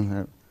must have been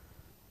there.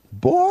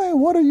 Boy,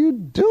 what are you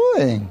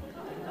doing?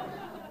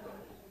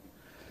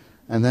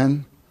 And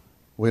then,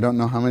 we don't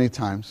know how many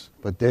times,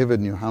 but David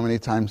knew how many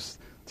times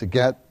to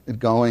get it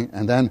going,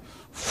 and then,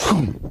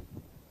 whoom,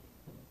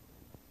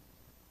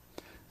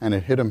 and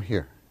it hit him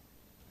here.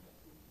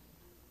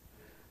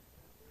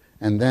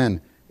 And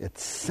then it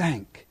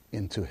sank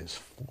into his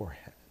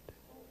forehead.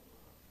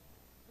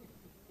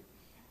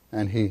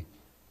 And he...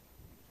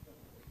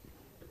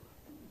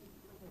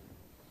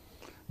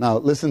 Now,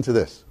 listen to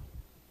this.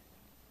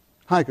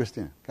 Hi,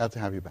 Christina. Glad to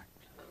have you back.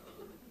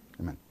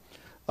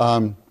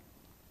 Amen.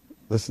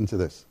 Listen to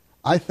this.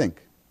 I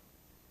think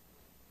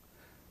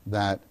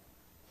that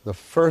the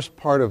first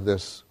part of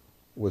this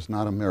was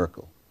not a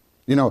miracle.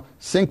 You know,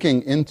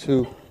 sinking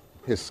into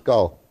his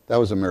skull, that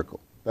was a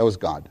miracle. That was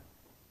God.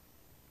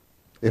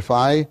 If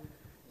I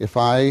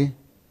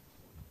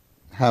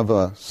have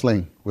a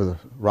sling with a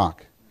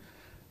rock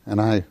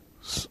and I,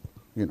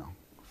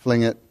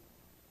 fling it,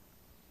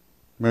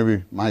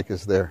 maybe Mike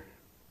is there.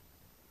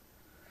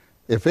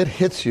 If it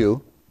hits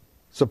you,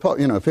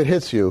 if it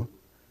hits you,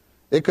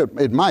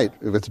 it might,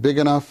 if it's big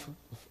enough,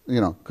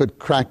 could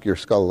crack your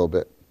skull a little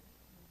bit.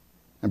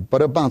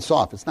 But it'll bounce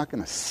off. It's not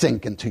going to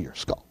sink into your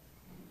skull.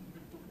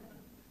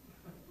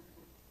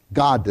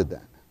 God did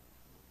that.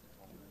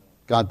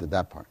 God did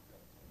that part.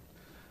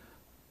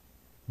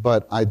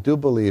 But I do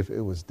believe it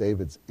was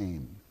David's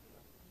aim.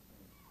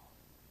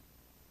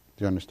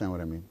 Do you understand what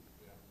I mean?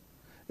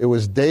 It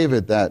was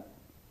David that,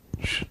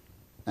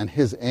 and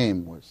his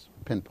aim was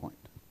pinpoint.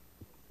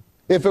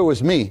 If it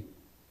was me,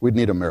 we'd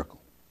need a miracle.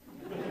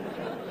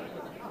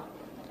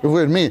 If it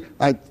was me,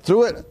 I'd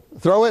throw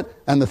it,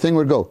 and the thing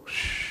would go,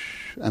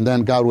 and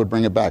then God would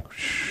bring it back.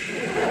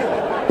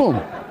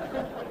 Boom.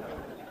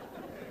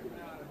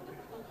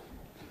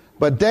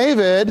 But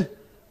David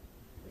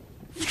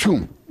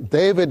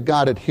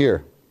got it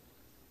here.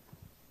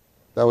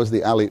 That was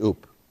the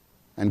alley-oop.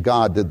 And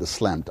God did the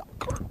slam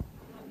dunk.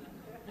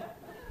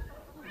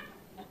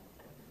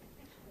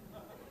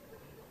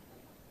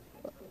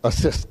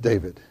 Assist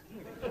David.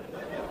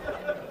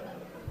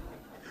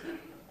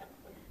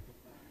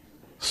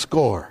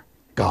 Score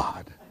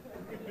God.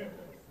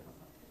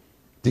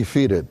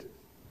 Defeated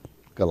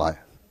Goliath.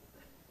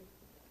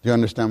 Do you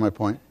understand my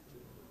point?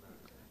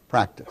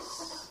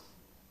 Practice.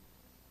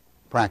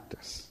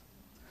 Practice.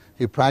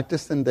 He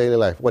practiced in daily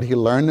life. What he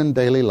learned in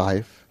daily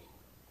life,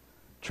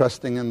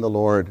 trusting in the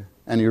Lord.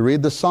 And you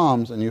read the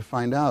Psalms and you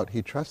find out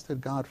he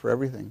trusted God for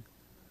everything.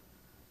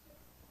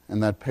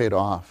 And that paid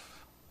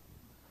off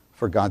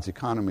for God's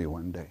economy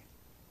one day.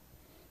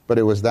 But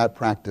it was that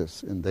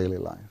practice in daily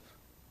life.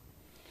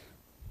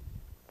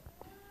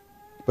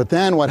 But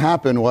then what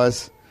happened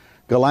was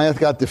Goliath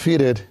got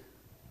defeated.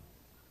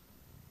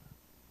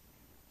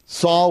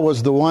 Saul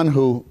was the one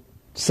who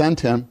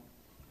sent him.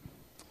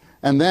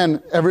 And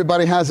then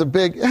everybody has a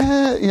big,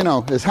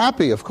 is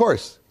happy, of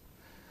course.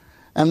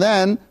 And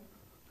then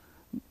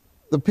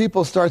the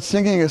people start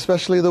singing,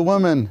 especially the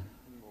women.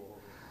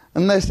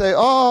 And they say,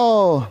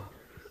 oh,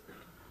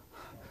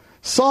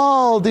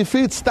 Saul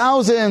defeats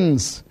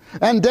thousands,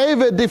 and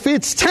David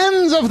defeats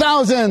tens of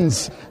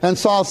thousands. And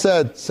Saul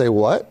said, say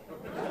what?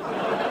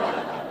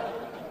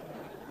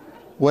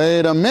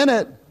 Wait a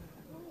minute.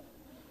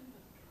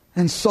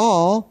 And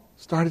Saul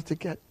started to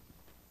get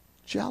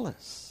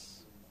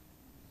jealous.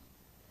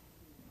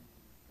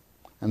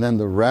 And then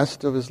the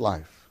rest of his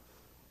life,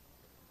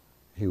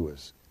 he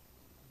was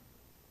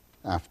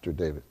after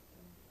David.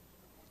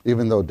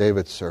 Even though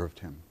David served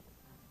him.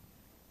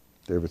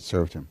 David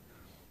served him.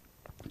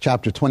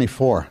 Chapter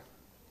 24.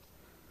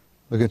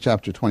 Look at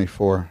chapter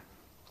 24.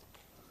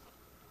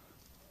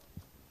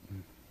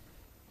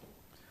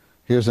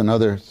 Here's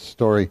another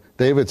story.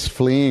 David's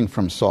fleeing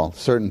from Saul.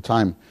 Certain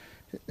time.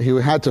 He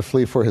had to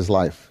flee for his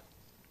life.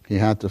 He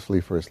had to flee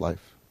for his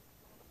life.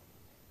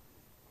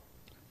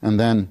 And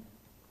then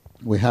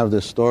we have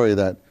this story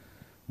that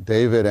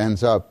David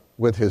ends up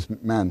with his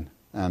men.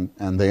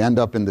 And they end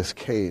up in this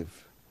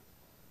cave.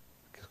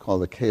 It's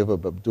called the Cave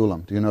of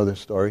Adullam. Do you know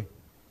this story?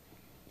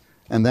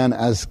 And then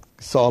as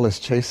Saul is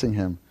chasing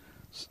him,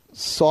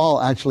 Saul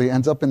actually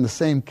ends up in the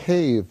same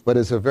cave, but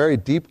it's a very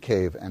deep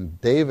cave, and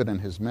David and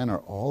his men are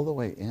all the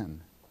way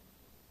in.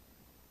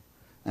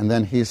 And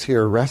then he's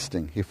here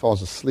resting. He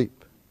falls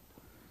asleep.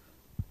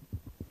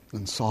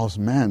 And Saul's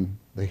men,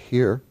 they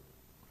hear,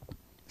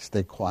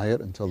 stay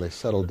quiet until they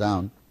settle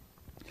down.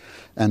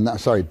 And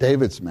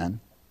David's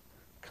men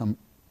come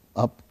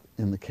up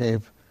in the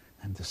cave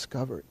and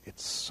discover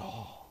it's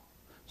Saul.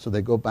 So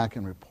they go back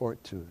and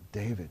report to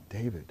David,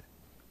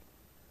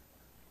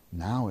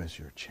 now is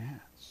your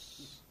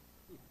chance.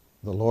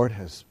 The Lord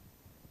has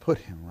put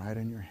him right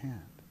in your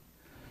hand.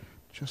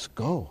 Just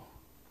go.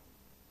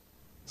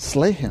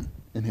 Slay him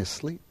in his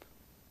sleep.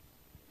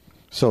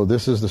 So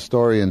this is the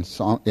story in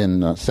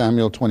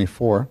Samuel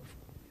 24.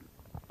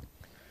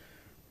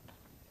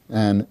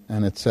 And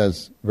it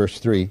says, verse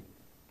 3,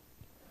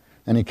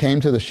 and he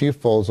came to the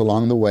sheepfolds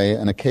along the way,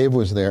 and a cave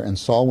was there, and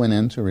Saul went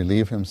in to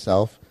relieve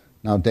himself.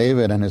 Now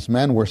David and his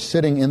men were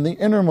sitting in the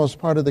innermost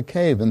part of the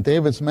cave, and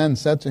David's men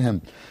said to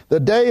him, the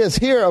day is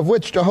here of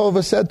which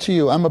Jehovah said to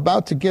you, I'm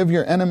about to give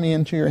your enemy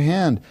into your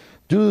hand.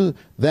 Do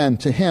then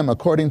to him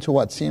according to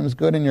what seems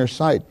good in your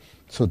sight.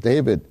 So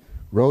David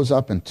rose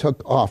up and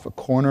took off a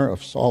corner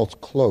of Saul's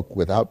cloak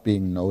without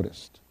being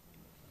noticed.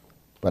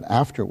 But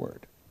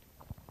afterward,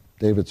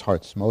 David's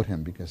heart smote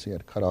him because he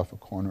had cut off a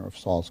corner of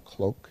Saul's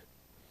cloak.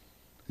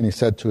 And he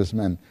said to his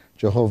men,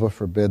 Jehovah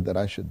forbid that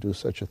I should do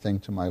such a thing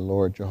to my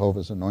Lord,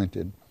 Jehovah's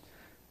anointed,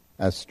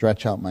 as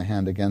stretch out my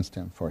hand against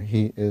him, for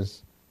he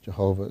is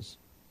Jehovah's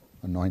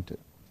anointed.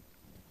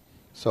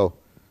 So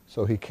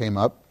he came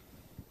up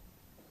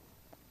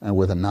and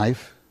with a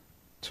knife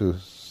to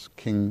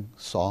King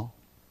Saul,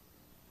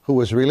 who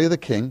was really the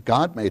king.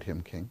 God made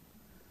him king.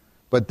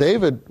 But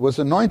David was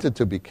anointed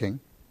to be king.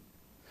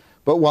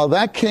 But while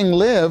that king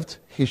lived,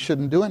 he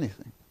shouldn't do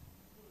anything.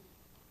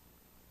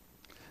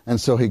 And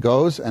so he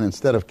goes, and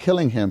instead of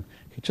killing him,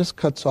 he just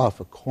cuts off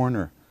a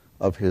corner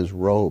of his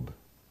robe.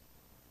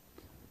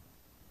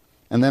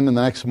 And then the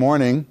next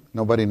morning,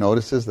 nobody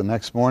notices, the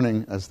next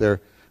morning as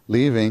they're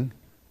leaving,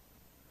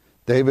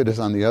 David is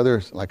on the other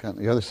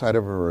side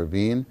of a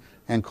ravine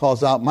and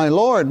calls out, my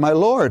Lord, my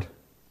Lord.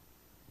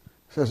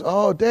 He says,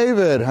 oh,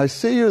 David, I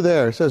see you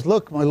there. He says,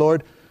 look, my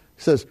Lord.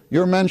 He says,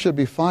 your men should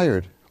be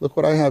fired. Look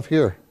what I have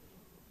here.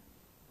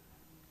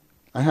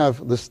 I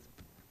have this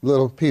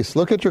little piece.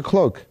 Look at your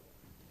cloak.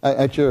 Look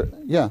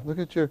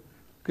at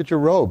your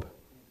robe.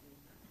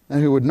 And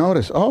he would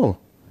notice, oh,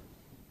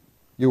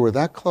 you were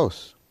that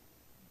close.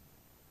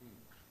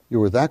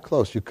 You were that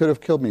close. You could have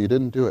killed me. You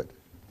didn't do it.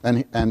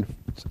 And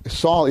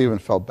Saul even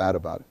felt bad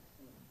about it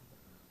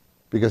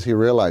because he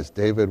realized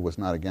David was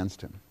not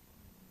against him.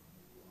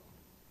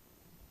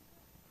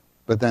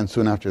 But then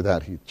soon after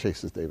that, he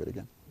chases David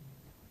again.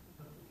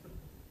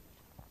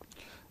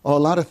 Oh, a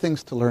lot of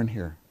things to learn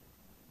here.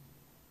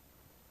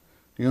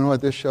 You know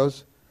what this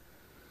shows?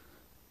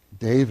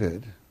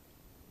 David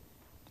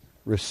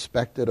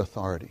respected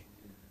authority.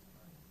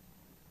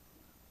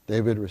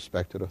 David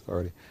respected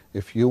authority.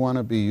 If you want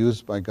to be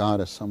used by God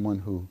as someone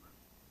who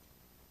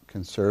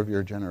can serve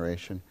your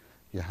generation,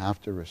 you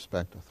have to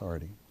respect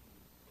authority.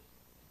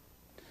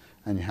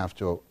 And you have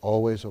to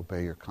always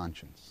obey your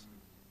conscience.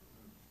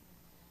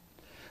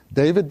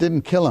 David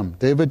didn't kill him.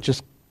 David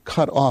just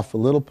cut off a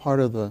little part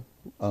of the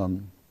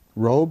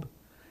robe,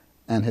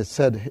 and he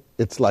said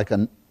it's like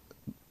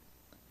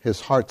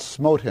his heart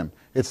smote him.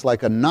 It's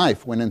like a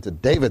knife went into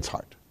David's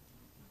heart.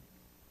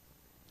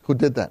 Who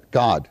did that?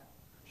 God.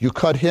 You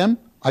cut him,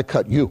 I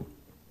cut you.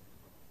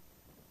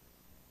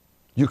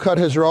 You cut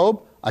his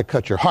robe, I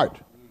cut your heart.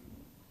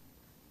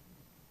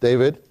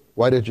 David,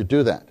 why did you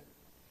do that?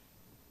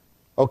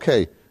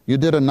 Okay, you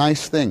did a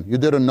nice thing. You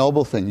did a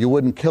noble thing. You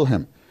wouldn't kill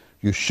him.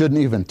 You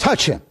shouldn't even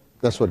touch him.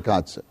 That's what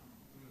God said.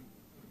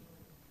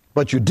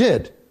 But you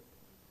did.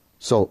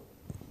 So,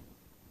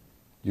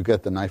 you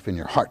get the knife in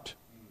your heart.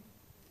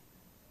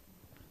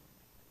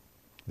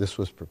 This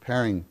was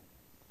preparing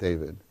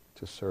David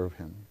to serve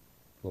him,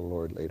 the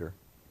Lord, later.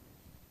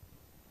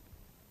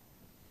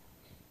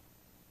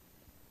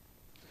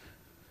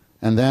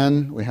 And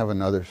then we have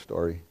another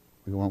story.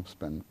 We won't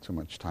spend too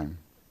much time.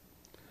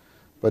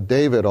 But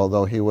David,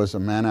 although he was a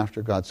man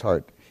after God's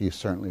heart, he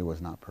certainly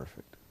was not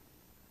perfect.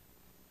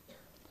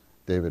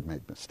 David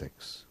made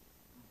mistakes.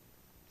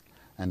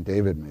 And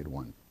David made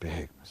one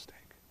big mistake.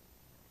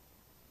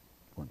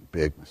 One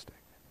big mistake.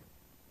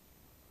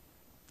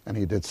 And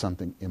he did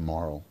something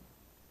immoral.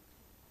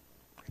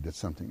 He did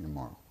something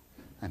immoral.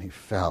 And he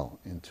fell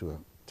into a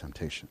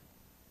temptation.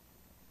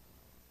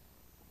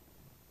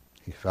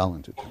 He fell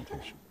into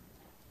temptation.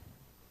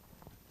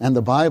 And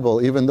the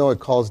Bible, even though it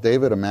calls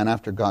David a man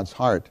after God's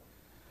heart,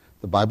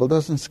 the Bible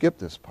doesn't skip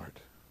this part.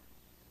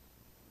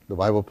 The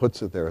Bible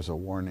puts it there as a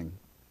warning.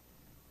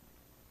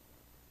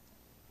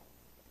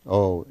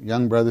 Oh,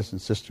 young brothers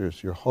and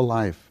sisters, your whole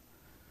life,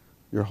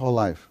 there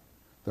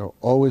will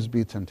always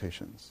be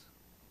temptations.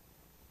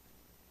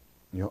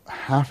 You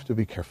have to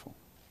be careful.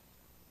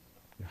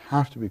 You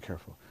have to be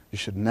careful. You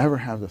should never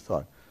have the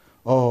thought,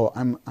 oh,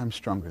 I'm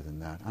stronger than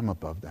that. I'm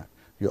above that.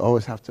 You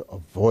always have to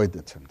avoid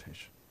the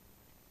temptation.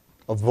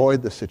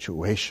 Avoid the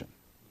situation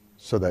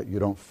so that you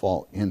don't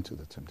fall into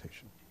the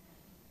temptation.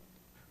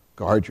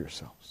 Guard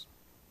yourselves.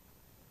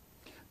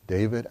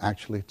 David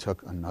actually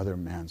took another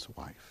man's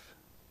wife.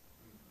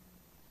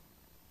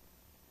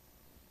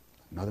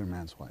 Another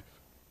man's wife.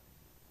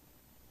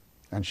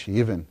 And she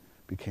even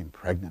became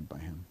pregnant by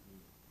him.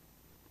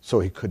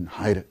 So he couldn't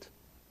hide it.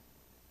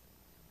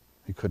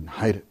 He couldn't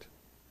hide it.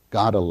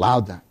 God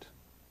allowed that.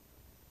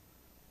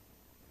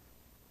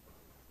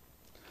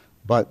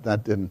 But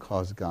that didn't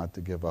cause God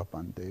to give up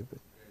on David.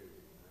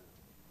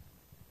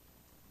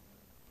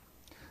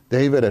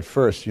 David at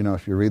first,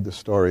 if you read the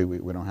story,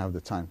 we don't have the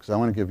time, because I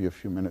want to give you a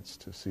few minutes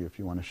to see if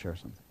you want to share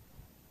something.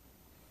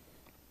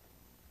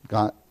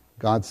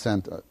 God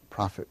sent a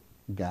prophet,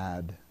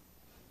 Gad,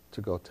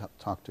 to go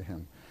talk to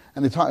him.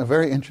 And they talked in a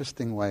very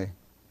interesting way.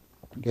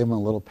 Gave him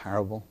a little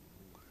parable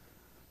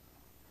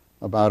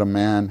about a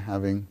man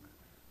having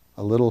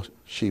a little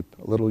sheep,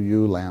 a little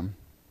ewe lamb.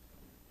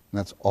 And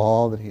that's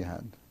all that he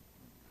had.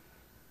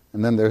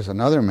 And then there's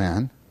another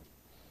man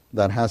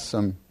that has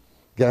some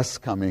guests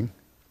coming,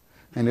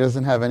 and he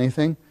doesn't have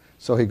anything,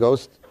 so he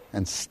goes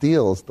and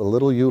steals the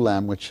little ewe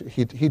lamb, which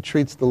he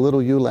treats the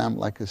little ewe lamb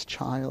like his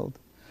child,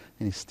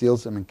 and he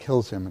steals him and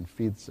kills him and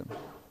feeds him.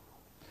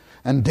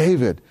 And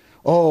David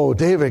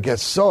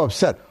gets so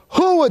upset.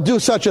 Who would do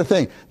such a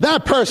thing?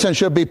 That person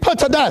should be put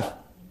to death.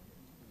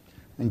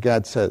 And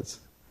God says,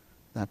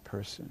 that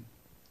person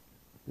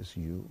is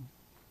you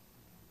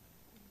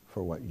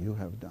for what you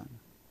have done.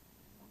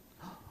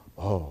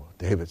 Oh,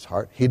 David's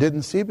heart. He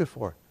didn't see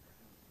before.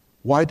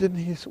 Why didn't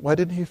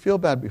he feel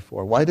bad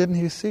before? Why didn't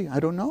he see? I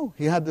don't know.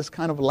 He had this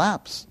kind of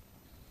lapse.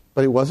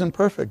 But he wasn't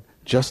perfect,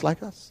 just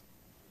like us.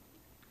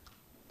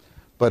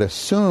 But as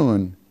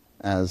soon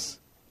as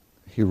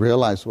he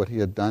realized what he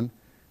had done,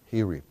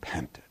 he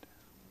repented.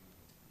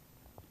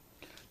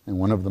 And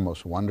one of the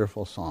most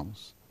wonderful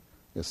psalms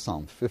is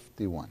Psalm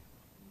 51.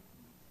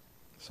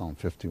 Psalm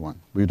 51.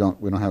 We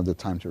don't have the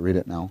time to read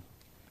it now.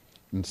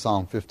 In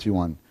Psalm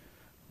 51,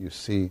 you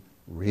see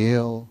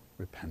real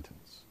repentance.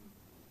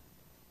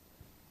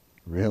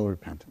 Real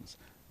repentance.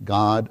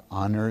 God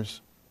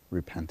honors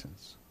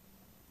repentance.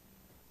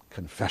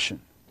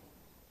 Confession.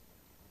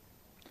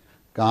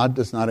 God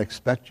does not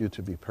expect you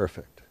to be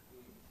perfect,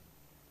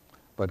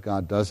 but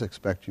God does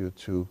expect you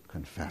to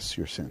confess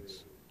your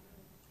sins.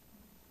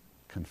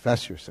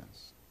 Confess your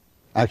sins.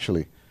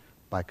 Actually,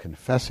 by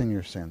confessing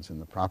your sins in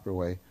the proper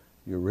way,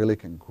 you really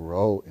can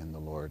grow in the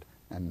Lord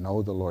and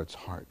know the Lord's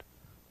heart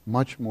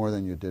much more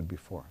than you did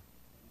before.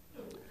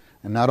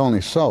 And not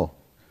only so,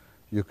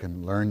 you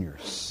can learn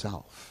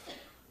yourself.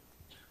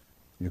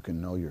 You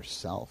can know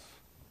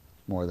yourself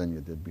more than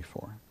you did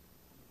before.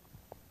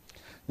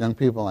 Young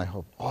people, I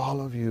hope all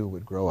of you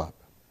would grow up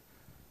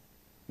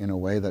in a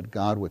way that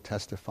God would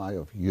testify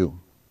of you.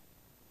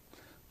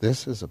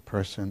 This is a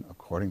person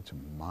according to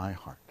my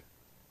heart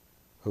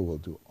who will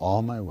do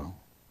all my will,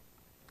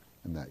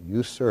 and that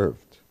you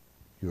served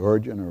your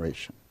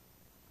generation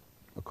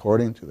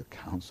according to the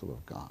counsel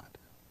of God.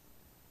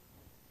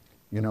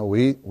 You know,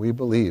 we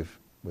believe,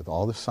 with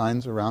all the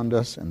signs around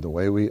us and the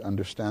way we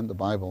understand the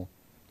Bible,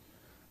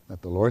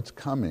 that the Lord's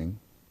coming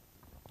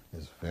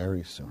is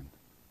very soon.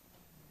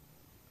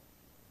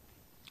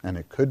 And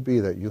it could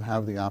be that you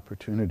have the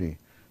opportunity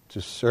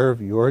to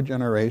serve your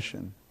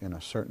generation in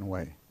a certain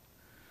way.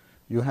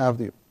 You have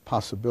the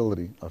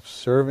possibility of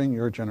serving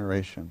your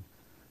generation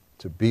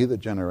to be the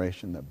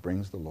generation that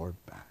brings the Lord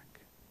back.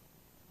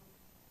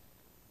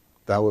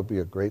 That would be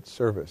a great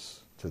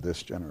service to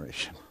this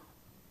generation.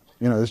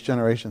 You know, this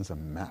generation's a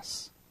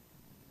mess.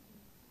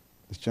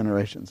 This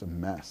generation's a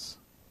mess.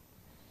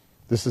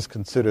 This is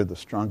considered the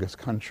strongest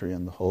country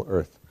in the whole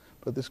earth.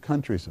 But this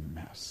country's a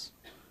mess.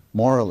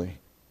 Morally.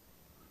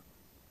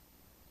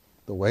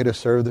 The way to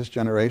serve this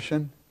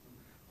generation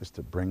is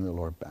to bring the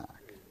Lord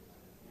back.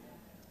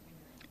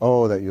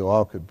 Oh, that you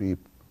all could be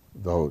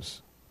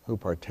those who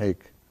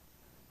partake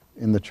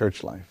in the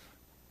church life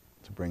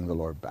to bring the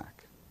Lord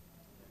back.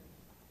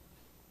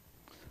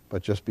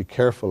 But just be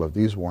careful of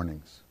these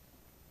warnings.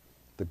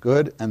 The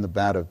good and the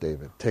bad of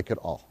David, take it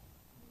all.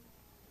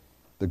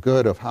 The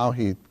good of how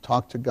he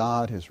talked to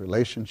God, his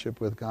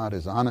relationship with God,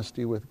 his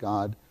honesty with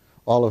God,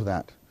 all of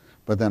that.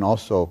 But then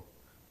also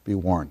be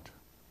warned.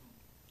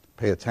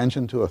 Pay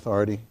attention to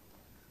authority,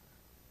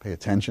 pay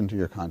attention to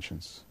your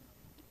conscience,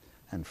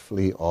 and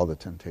flee all the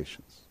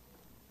temptations.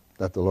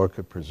 That the Lord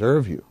could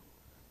preserve you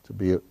to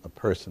be a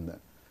person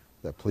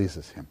that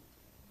pleases Him.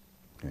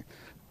 Okay.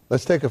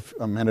 Let's take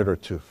a minute or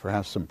two for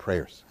have some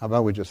prayers. How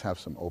about we just have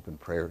some open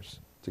prayers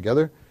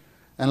together?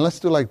 And let's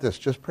do like this.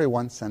 Just pray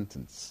one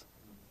sentence.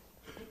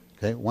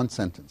 Okay, one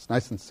sentence.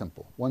 Nice and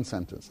simple. One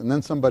sentence. And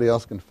then somebody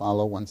else can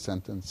follow one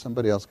sentence.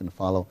 Somebody else can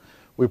follow.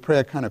 We pray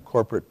a kind of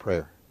corporate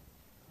prayer.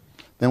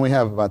 Then we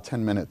have about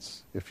 10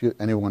 minutes if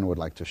anyone would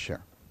like to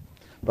share.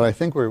 But I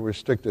think we're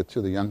restricted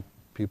to the young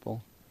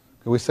people.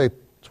 Can we say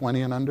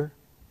 20 and under?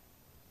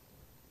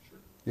 Sure.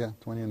 Yeah,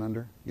 20 and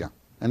under? Yeah.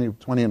 Any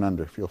 20 and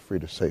under, feel free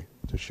to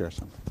share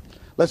something.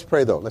 Let's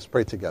pray, though. Let's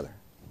pray together.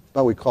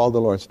 But we call the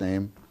Lord's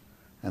name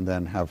and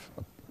then have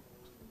a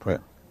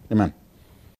prayer. Amen.